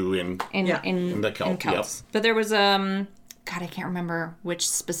 And they do in In the Celt, Celts. But there was God, I can't remember which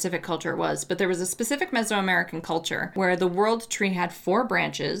specific culture it was, but there was a specific Mesoamerican culture where the world tree had 4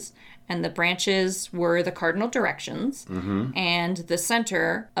 branches, and the branches were the cardinal directions, and the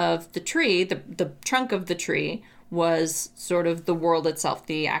center of the tree, the trunk of the tree, was sort of the world itself,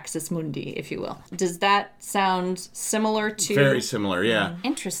 the axis mundi, if you will. Does that sound similar to... Very similar, yeah.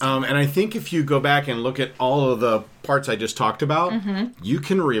 Interesting. And I think if you go back and look at all of the parts I just talked about, you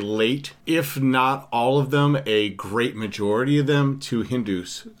can relate, if not all of them, a great majority of them to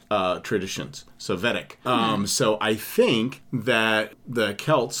Hindu's traditions, so Vedic. So I think that the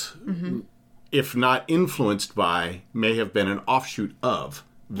Celts, if not influenced by, may have been an offshoot of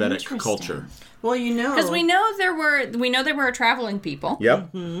Vedic culture. Well, Because we know they were a traveling people.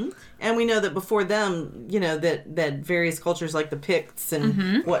 Yep. and we know that before them, that various cultures like the Picts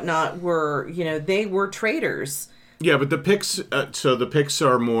and whatnot were, they were traders. Yeah, but the Picts, so the Picts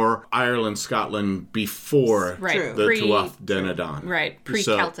are more Ireland, Scotland before Right. the Tuatha Dé Danann. Right,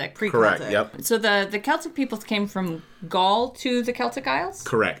 pre-Celtic. Correct, yep. So the Celtic peoples came from Gaul to the Celtic Isles?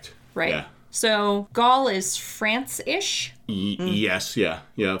 Correct. Right. Yeah. So Gaul is France-ish? Yes, yeah.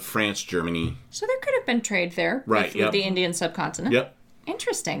 France, Germany. So there could have been trade there Right, with the Indian subcontinent. Yep.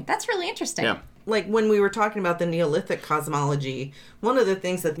 Interesting. That's really interesting. Yeah. Like when we were talking about the Neolithic cosmology, one of the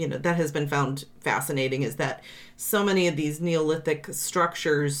things that that has been found fascinating is that so many of these Neolithic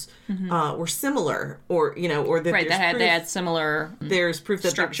structures were similar, or that Right, there's they had similar there's proof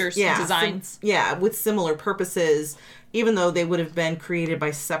that structures, designs. with similar purposes, even though they would have been created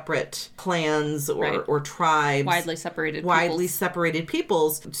by separate clans or tribes, widely separated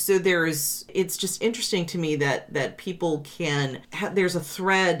peoples. So it's just interesting to me that people can there's a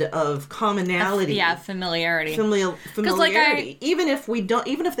thread of commonality, familiarity, familiarity. Even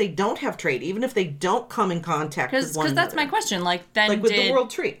if they don't have trade, even if they don't come in contact with one another. Because that's my question. Like with the World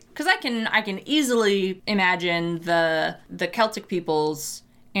Tree. Because I can easily imagine the Celtic peoples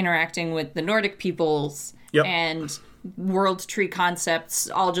interacting with the Nordic peoples. Yep. And World Tree concepts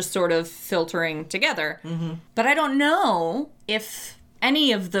all just sort of filtering together. But I don't know if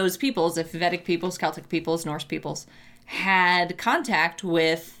any of those peoples, if Vedic peoples, Celtic peoples, Norse peoples, had contact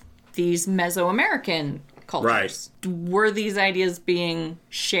with these Mesoamerican cultures. Right. Were these ideas being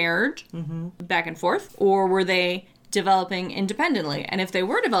shared back and forth, or were they developing independently? And if they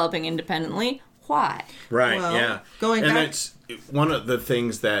were developing independently, why? Right, well, and that's one of the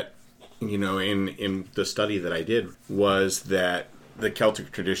things that in the study that I did was that the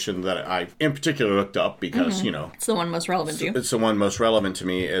Celtic tradition that I in particular looked up because, it's the one most relevant to you. It's the one most relevant to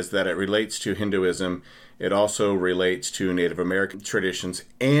me, is that it relates to Hinduism. It also relates to Native American traditions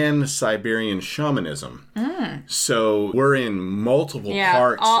and Siberian shamanism. So we're in multiple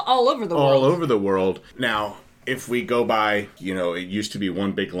parts. All over the world. All over the world. Now, if we go by, it used to be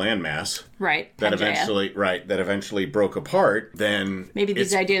one big landmass. Right. That eventually broke apart, then maybe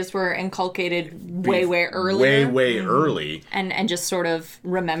these ideas were inculcated way earlier. Way early. And just sort of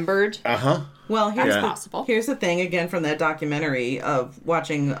remembered. Well, possible. Here's the thing, again, from that documentary of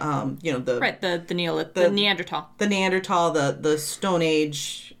watching, the Neanderthal. The Neanderthal, the Stone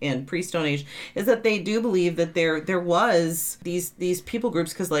Age and pre-Stone Age, is that they do believe that there was these people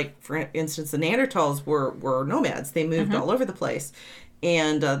groups, because, like, for instance, the Neanderthals were nomads. They moved all over the place.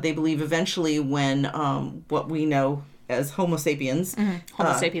 And they believe eventually when what we know as Homo sapiens.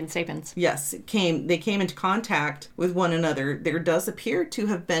 Homo sapiens sapiens. Yes, they came into contact with one another. There does appear to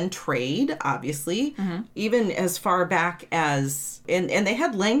have been trade, obviously, even as far back as... And they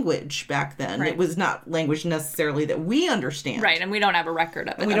had language back then. Right. It was not language necessarily that we understand. Right, and we don't have a record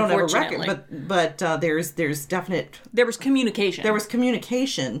of it, we don't have a record, but there's definite... There was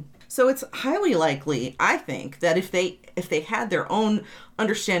communication. So it's highly likely, I think, that if they had their own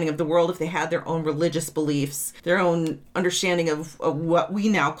understanding of the world, if they had their own religious beliefs, their own understanding of what we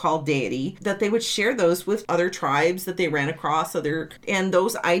now call deity, that they would share those with other tribes that they ran across, and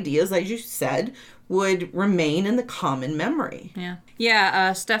those ideas, as you said, would remain in the common memory.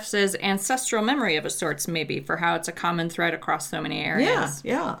 Yeah, Steph says ancestral memory of a sorts, maybe, for how it's a common thread across so many areas.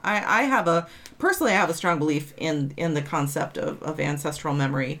 Yeah. I have a strong belief in the concept of ancestral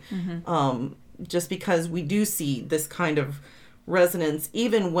memory, just because we do see this kind of resonance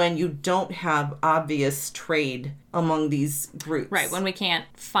even when you don't have obvious trade among these groups. Right, when we can't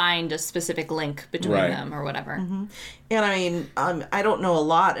find a specific link between them or whatever. And I mean, I don't know a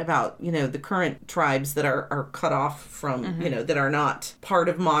lot about, the current tribes that are cut off from, that are not part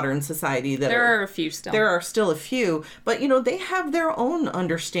of modern society. There are a few still. There are still a few, but, they have their own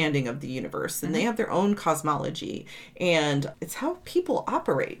understanding of the universe, and they have their own cosmology, and it's how people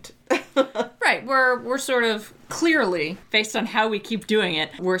operate. Right, we're sort of clearly, based on how we keep doing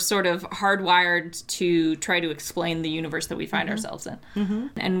it, we're sort of hardwired to try to explain the universe that we find ourselves in.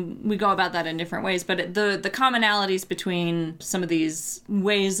 And we go about that in different ways, but the commonalities between some of these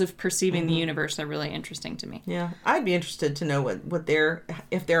ways of perceiving the universe are really interesting to me. Yeah, I'd be interested to know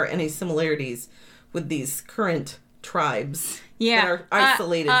if there are any similarities with these current tribes that are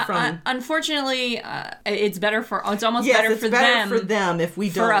isolated from... Unfortunately, it's almost better for them if we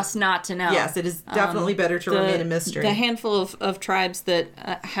don't... For us not to know. Yes, it is definitely better to remain a mystery. The handful of tribes that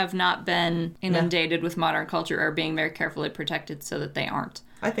have not been inundated with modern culture are being very carefully protected so that they aren't.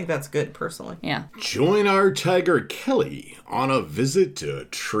 I think that's good, personally. Yeah. Join our Tiger Kelly on a visit to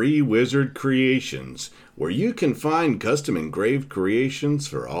Tree Wizard Creations, where you can find custom engraved creations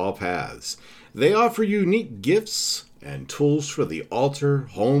for all paths. They offer unique gifts and tools for the altar,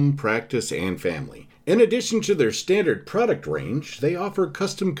 home, practice, and family. In addition to their standard product range, they offer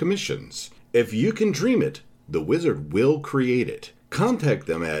custom commissions. If you can dream it, the wizard will create it. Contact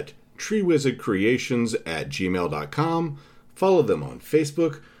them at treewizardcreations@gmail.com, follow them on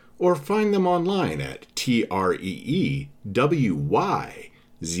Facebook, or find them online at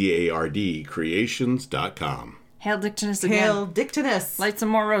treewyzardcreations.com. Hail Dictinus again. Hail Dictinus. Light some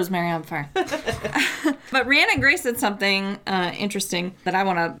more rosemary on fire. But Rhiannon Gray said something interesting that I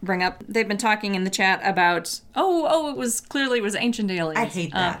want to bring up. They've been talking in the chat about, it was ancient aliens. I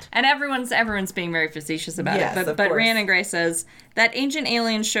hate that. And everyone's being very facetious about Yes, it. of But course. Rhiannon Gray says, that ancient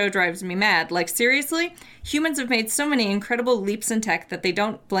alien show drives me mad. Like, seriously? Humans have made so many incredible leaps in tech that they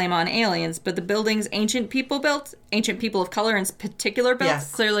don't blame on aliens, but the buildings ancient people of color in particular built,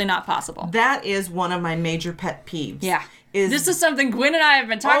 Yes. clearly not possible. That is one of my major pet peeves. Yeah. This is something Gwen and I have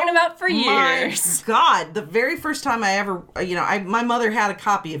been talking about for years. My God, the very first time I ever, my mother had a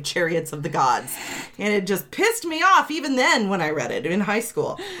copy of Chariots of the Gods, and it just pissed me off even then when I read it in high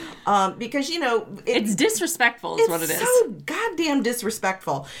school, because It's disrespectful is what it is. It's so goddamn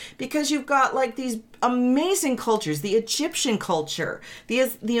disrespectful, because you've got like these amazing cultures, the Egyptian culture, the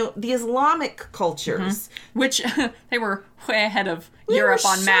Islamic cultures, Which they were way ahead of We Europe were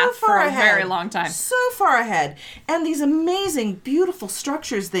on so math for far a ahead. very long time. So far ahead. And these amazing, beautiful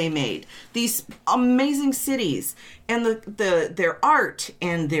structures they made. These amazing cities. And their art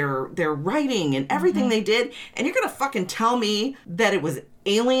and their writing and everything they did. And you're going to fucking tell me that it was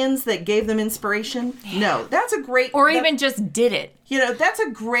aliens that gave them inspiration? No. That's a great... Or even just did it. that's a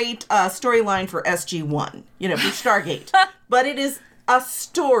great storyline for SG-1, for Stargate. But it is a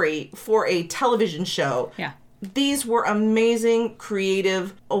story for a television show. Yeah. These were amazing,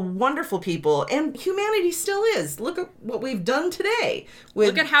 creative, wonderful people, and humanity still is. Look at what we've done today.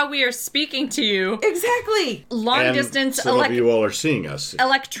 Look at how we are speaking to you. Exactly. Long And distance some of you all are seeing us.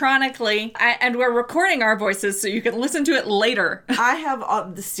 electronically, and we're recording our voices so you can listen to it later. I have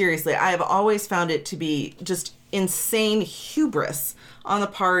always found it to be just insane hubris on the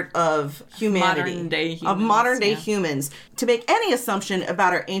part of humanity, Modern day humans, humans, to make any assumption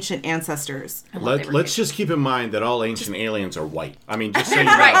about our ancient ancestors. Let's just keep in mind that all ancient aliens are white. I mean, just saying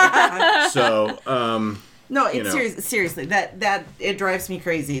Right. that. So, No, it's seriously that it drives me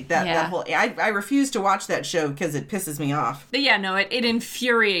crazy. That whole I refuse to watch that show because it pisses me off. But yeah, no, it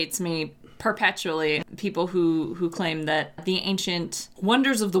infuriates me perpetually. People who claim that the ancient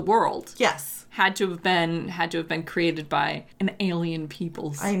wonders of the world Yes. had to have been created by an alien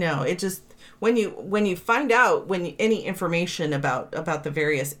peoples. I know. It just when you find out any information about the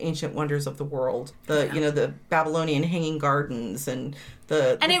various ancient wonders of the world, the Babylonian hanging gardens and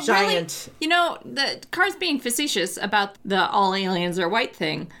the giant. Really, the Car's being facetious about the all aliens are white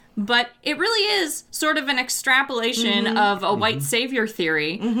thing. But it really is sort of an extrapolation of a white savior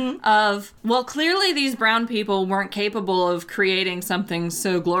theory of, well, clearly these brown people weren't capable of creating something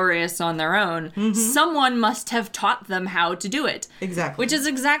so glorious on their own. Someone must have taught them how to do it. Exactly. Which is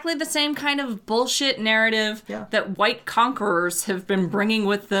exactly the same kind of bullshit narrative that white conquerors have been bringing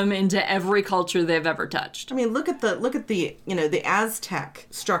with them into every culture they've ever touched. I mean, look at the the Aztec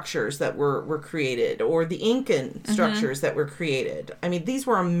structures that were created, or the Incan structures that were created. I mean, these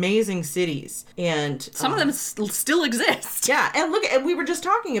were amazing cities, and some of them still exist. Yeah, and we were just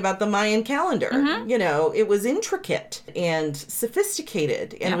talking about the Mayan calendar. It was intricate and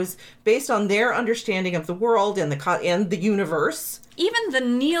sophisticated, and it was based on their understanding of the world and the universe. Even the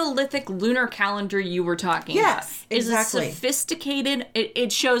Neolithic lunar calendar you were talking about is exactly. a sophisticated,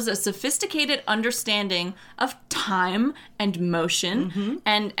 it shows a sophisticated understanding of time and motion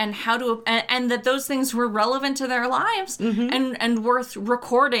and how to, and that those things were relevant to their lives and worth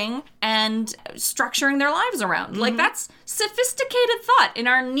recording and structuring their lives around. Like, that's sophisticated thought in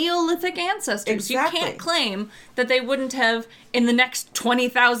our Neolithic ancestors. Exactly. You can't claim that they wouldn't have, in the next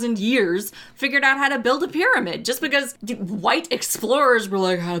 20,000 years, figured out how to build a pyramid just because the white explorers were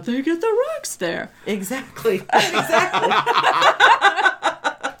like, how'd they get the rocks there? Exactly. Exactly.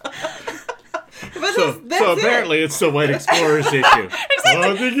 But that's so it. apparently it's the white explorer's issue.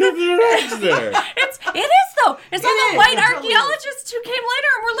 Oh, they get their eggs there. It is, though. It's all the is. white It totally archaeologists who came later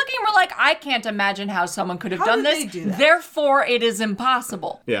and we're looking and we're like, I can't imagine how someone could have How done did this. they do that? Therefore, it is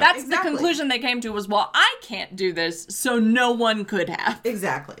impossible. Yeah. That's Exactly. the conclusion they came to was, well, I can't do this, so no one could have.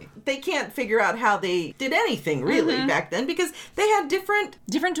 Exactly. They can't figure out how they did anything really back then because they had different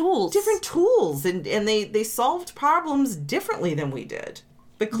tools. and they solved problems differently than we did.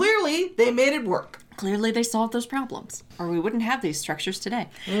 But clearly they made it work. clearly they solved those problems, or we wouldn't have these structures today.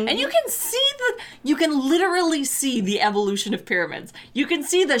 And you can literally see the evolution of pyramids. You can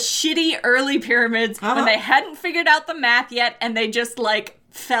see the shitty early pyramids when they hadn't figured out the math yet and they just like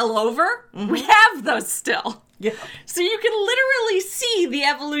fell over. We have those still. Yeah. So you can literally see the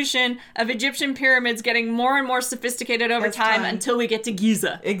evolution of Egyptian pyramids getting more and more sophisticated over time until we get to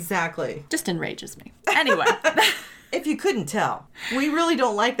Giza. Exactly. Just enrages me. Anyway. If you couldn't tell, we really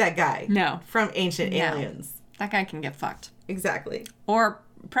don't like that guy. No. From Ancient Aliens. That guy can get fucked. Exactly. Or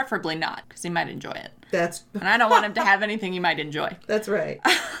preferably not, because he might enjoy it. That's And I don't want him to have anything he might enjoy. That's right.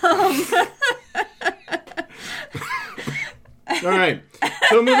 All right.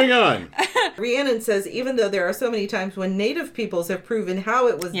 So moving on. Rhiannon says, even though there are so many times when native peoples have proven how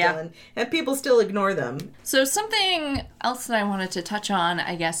it was done, and people still ignore them. So something else that I wanted to touch on,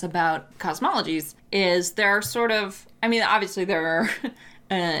 I guess, about cosmologies is there are sort of, I mean, obviously there are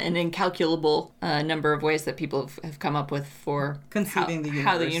an incalculable number of ways that people have come up with for Conceiving the universe.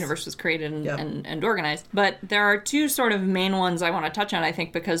 how the universe was created and organized. But there are two sort of main ones I want to touch on, I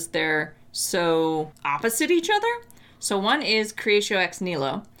think, because they're so opposite each other. So one is Creatio ex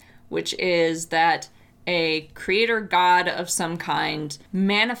nihilo, which is that a creator god of some kind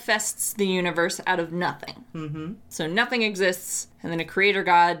manifests the universe out of nothing. Mm-hmm. So nothing exists, and then a creator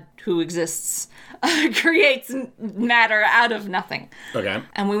god who exists creates matter out of nothing. Okay.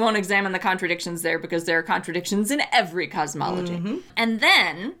 And we won't examine the contradictions there because there are contradictions in every cosmology. Mm-hmm. And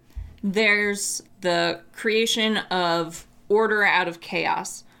then there's the creation of order out of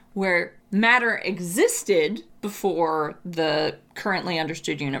chaos, where matter existed before the currently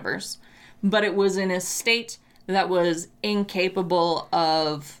understood universe, but it was in a state that was incapable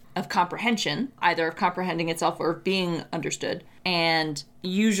of comprehension, either of comprehending itself or of being understood. And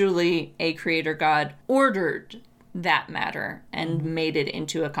usually a creator god ordered that matter and made it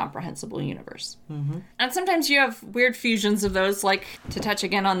into a comprehensible universe. Mm-hmm. And sometimes you have weird fusions of those, like, to touch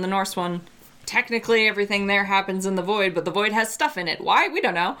again on the Norse one, technically everything there happens in the void, but the void has stuff in it. Why? We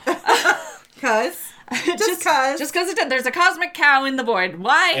don't know. Just because it did. There's a cosmic cow in the void.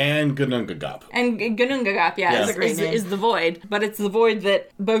 Why? And Gunungagap. And Gunungagap, is the void. But it's the void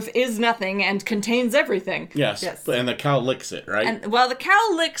that both is nothing and contains everything. Yes. And the cow licks it, right? And, well, the cow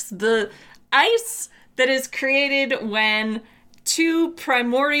licks the ice that is created when two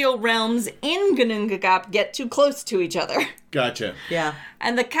primordial realms in Gunungagap get too close to each other. Gotcha. Yeah.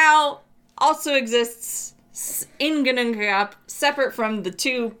 And the cow also exists in Gunungagap, separate from the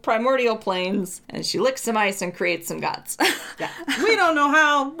two primordial planes, and she licks some ice and creates some gods. Yeah. We don't know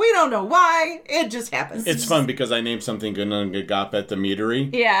how, we don't know why, it just happens. It's fun because I named something Gunungagap at the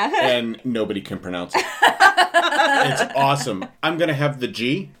meadery. Yeah. And nobody can pronounce it. It's awesome. I'm going to have the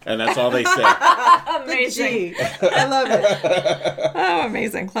G, and that's all they say. Amazing. I love it. Oh,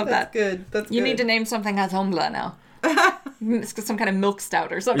 amazing. Love That's that. good. That's good. You need to name something Athomla now. Some kind of milk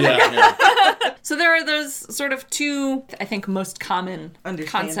stout or something. Yeah. So there are those sort of two, I think, most common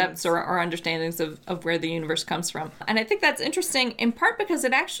Understandings. concepts or understandings of where the universe comes from. And I think that's interesting in part because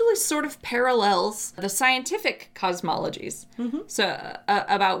it actually sort of parallels the scientific cosmologies. Mm-hmm. So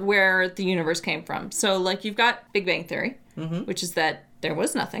about where the universe came from. So like you've got Big Bang Theory, which is that there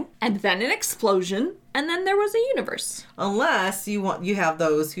was nothing, and then an explosion, and then there was a universe. Unless you have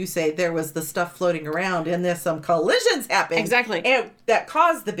those who say there was the stuff floating around and there's some collisions happening. Exactly. And that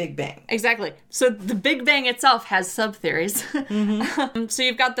caused the Big Bang. Exactly. So the Big Bang itself has sub-theories. Mm-hmm. So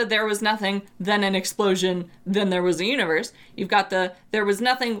you've got the there was nothing, then an explosion, then there was a universe. You've got the there was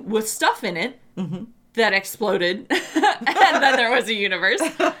nothing with stuff in it that exploded, and then there was a universe.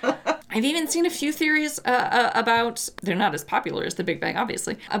 I've even seen a few theories about, they're not as popular as the Big Bang,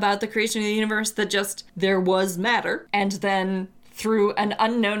 obviously, about the creation of the universe that just there was matter, and then through an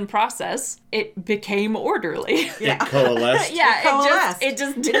unknown process, it became orderly. It coalesced. Yeah, it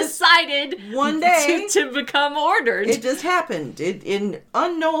just decided one day to become ordered. It just happened in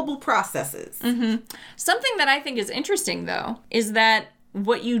unknowable processes. Mm-hmm. Something that I think is interesting, though, is that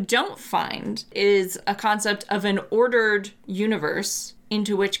what you don't find is a concept of an ordered universe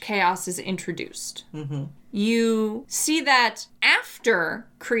into which chaos is introduced. Mm-hmm. You see that after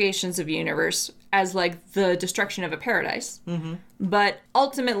creations of universe as like the destruction of a paradise, but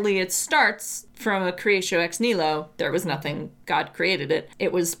ultimately it starts from a creatio ex nihilo. There was nothing, God created it.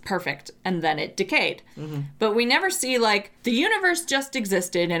 It was perfect, and then it decayed. But we never see like the universe just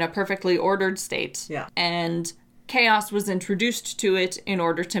existed in a perfectly ordered state, and chaos was introduced to it in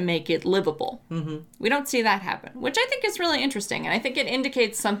order to make it livable. We don't see that happen, which I think is really interesting. And I think it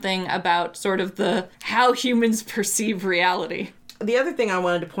indicates something about sort of how humans perceive reality. The other thing I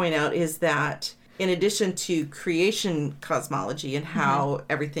wanted to point out is that in addition to creation cosmology and how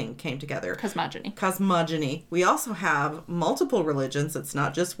everything came together. Cosmogony. We also have multiple religions. It's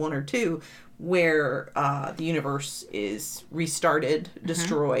not just one or two, where the universe is restarted,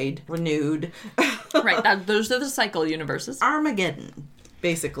 destroyed, renewed. Right. Those are the cycle universes. Armageddon,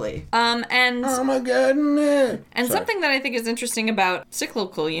 basically. And Armageddon. And something that I think is interesting about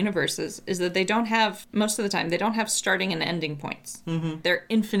cyclical universes is that they don't have, most of the time, they don't have starting and ending points. They're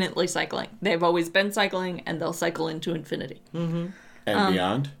infinitely cycling. They've always been cycling, and they'll cycle into infinity. And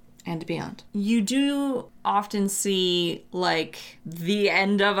beyond? And beyond. You do often see, like, the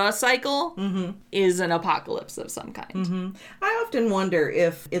end of a cycle is an apocalypse of some kind. I often wonder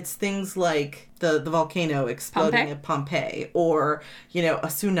if it's things like the volcano exploding at Pompeii, or, you know, a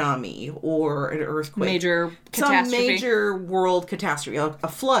tsunami, or an earthquake. Major catastrophe. Some major world catastrophe. A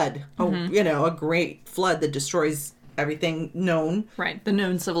flood. You know, a great flood that destroys everything known. Right, the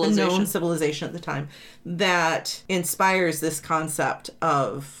known civilization. The known civilization at the time. That inspires this concept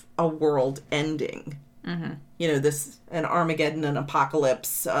of a world ending. You know, an Armageddon, an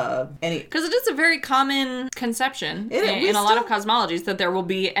apocalypse, because it is a very common conception in a lot of cosmologies that there will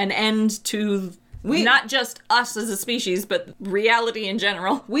be an end to not just us as a species, but reality in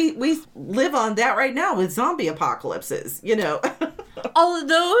general. We live on that right now with zombie apocalypses, you know. All of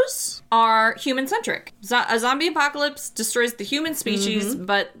those are human-centric. A zombie apocalypse destroys the human species,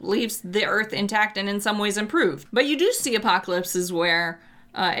 but leaves the Earth intact and in some ways improved. But you do see apocalypses where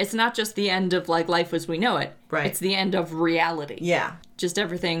it's not just the end of, like, life as we know it. Right. It's the end of reality. Yeah. Just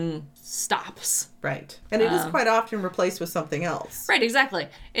everything stops. Right. And it is quite often replaced with something else. Right, exactly.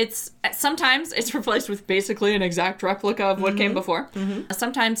 Sometimes it's replaced with basically an exact replica of what came before.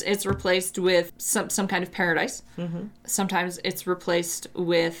 Sometimes it's replaced with some kind of paradise. Sometimes it's replaced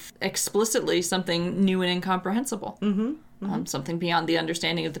with explicitly something new and incomprehensible. Something beyond the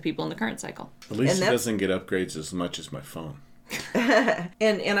understanding of the people in the current cycle. At least it doesn't get upgrades as much as my phone.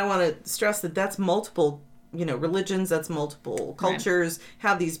 And I want to stress that that's multiple, you know, religions, that's multiple cultures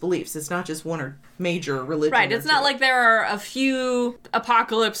have these beliefs. It's not just one or major religion. Right, it's not like there are a few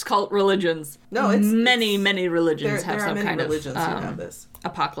apocalypse cult religions. No, it's many religions have there some are many kind religions of who have this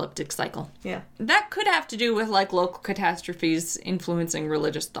apocalyptic cycle. Yeah. That could have to do with, like, local catastrophes influencing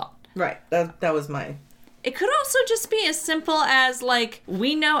religious thought. Right. That was my... It could also just be as simple as, like,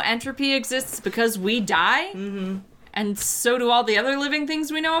 we know entropy exists because we die. And so do all the other living things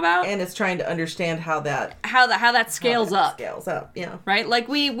we know about. And it's trying to understand how that scales up. Scales up, yeah. Right? Like,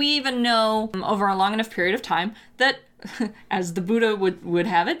 we even know over a long enough period of time that, as the Buddha would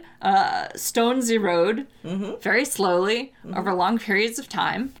have it, stones erode very slowly over long periods of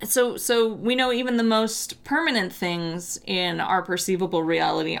time. So we know even the most permanent things in our perceivable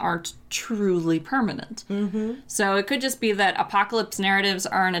reality aren't truly permanent. So it could just be that apocalypse narratives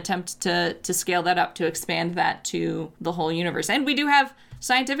are an attempt to scale that up, to expand that to the whole universe. And we do have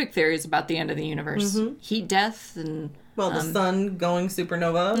scientific theories about the end of the universe. Heat death and... Well, the sun going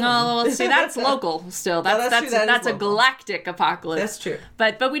supernova. No, see, that's local still. That's a galactic apocalypse. That's true.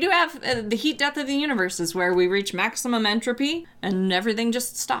 But we do have the heat death of the universe is where we reach maximum entropy and everything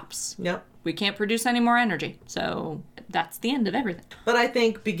just stops. Yep. We can't produce any more energy. So that's the end of everything. But I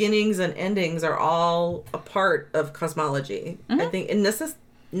think beginnings and endings are all a part of cosmology. I think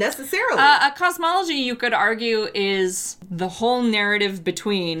necessarily. A cosmology, you could argue, is the whole narrative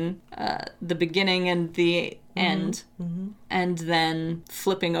between the beginning and the end, and then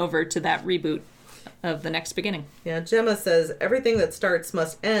flipping over to that reboot of the next beginning. Yeah, Gemma says everything that starts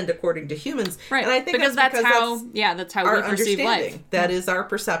must end according to humans. Right, and I think that's how we perceive life. That is our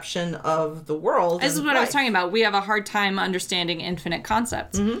perception of the world. This is what I was talking about. We have a hard time understanding infinite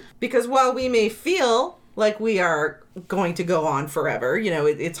concepts. Because while we may feel like we are going to go on forever, you know,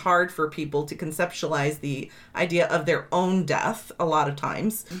 it's hard for people to conceptualize the idea of their own death a lot of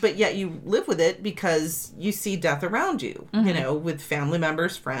times, but yet you live with it because you see death around you, you know, with family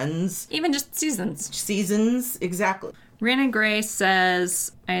members, friends. Even just seasons. Seasons, exactly. Rhiannon Gray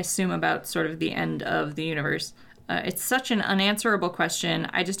says, I assume about sort of the end of the universe, it's such an unanswerable question,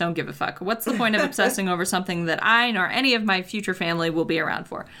 I just don't give a fuck. What's the point of obsessing over something that I nor any of my future family will be around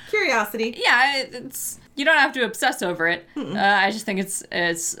for? Curiosity. Yeah, you don't have to obsess over it. I just think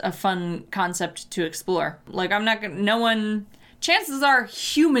it's a fun concept to explore. Like, chances are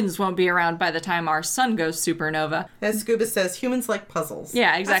humans won't be around by the time our sun goes supernova. As Scuba says, humans like puzzles.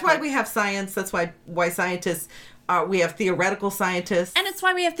 Yeah, exactly. That's why we have science. That's why scientists... we have theoretical scientists. And it's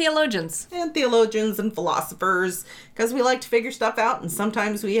why we have theologians. And theologians and philosophers. Because we like to figure stuff out, and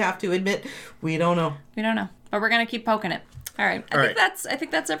sometimes we have to admit we don't know. We don't know. But we're going to keep poking it. All right. I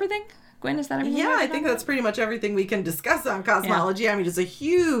think that's everything. Gwen, is that everything? Yeah, you I have think on that's pretty much everything we can discuss on cosmology. I mean, it's a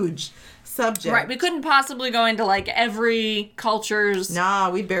huge subject. Right, we couldn't possibly go into, like, every culture's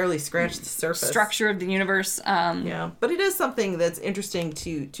Nah, we barely scratched the surface. structure of the universe. Yeah, but it is something that's interesting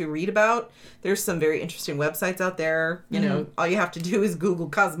to read about. There's some very interesting websites out there. You know, all you have to do is Google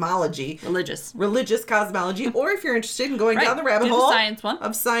cosmology. Religious cosmology. Or if you're interested in going down the rabbit do the hole science one.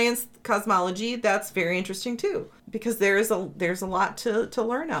 of science cosmology, that's very interesting too. Because there's a lot to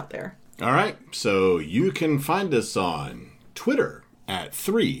learn out there. All right, so you can find us on Twitter at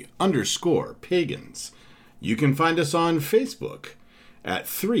 3_pagans. You can find us on Facebook at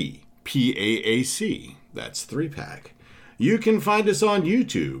 3PAAC. That's 3-pack. You can find us on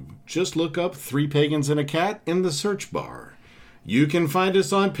YouTube. Just look up 3 Pagans and a Cat in the search bar. You can find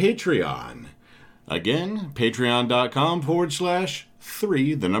us on Patreon. Again,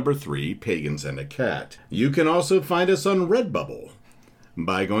 patreon.com/3 Pagans and a Cat. You can also find us on Redbubble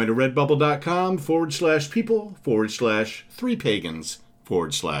by going to redbubble.com/people/3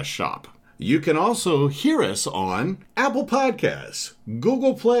 Pagans/shop. You can also hear us on Apple Podcasts,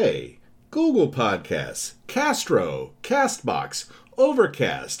 Google Play, Google Podcasts, Castro, Castbox,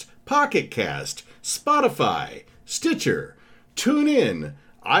 Overcast, Pocket Cast, Spotify, Stitcher, TuneIn,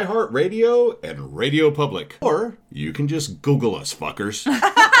 iHeartRadio, and Radio Public. Or you can just Google us, fuckers.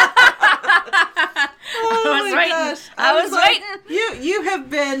 I was waiting. You have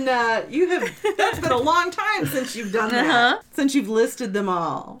been that's been a long time since you've done that. Since you've listed them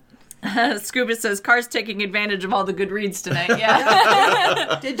all. Scuba says, Car's taking advantage of all the good reads tonight.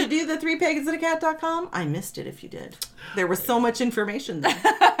 Yeah. Did you do the 3pagansandacat.com? I missed it if you did. There was so much information there.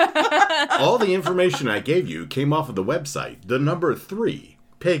 All the information I gave you came off of the website, the number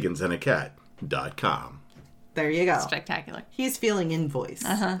 3pagansandacat.com. There you go. Spectacular. He's feeling in voice.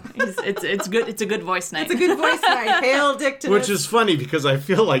 It's good. It's a good voice night. It's a good voice night. Hail Dictinus. Which is funny because I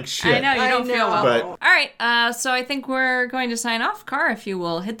feel like shit. I know, you don't feel well. But All right, so I think we're going to sign off. Car, if you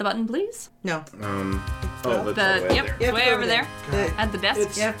will hit the button, please. No. that's way Yep, there. You have to way go over there. At the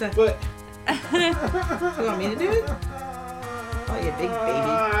desk. You have to. But You want me to do it? Oh, you big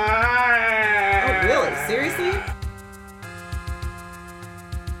baby. Oh, really? Seriously?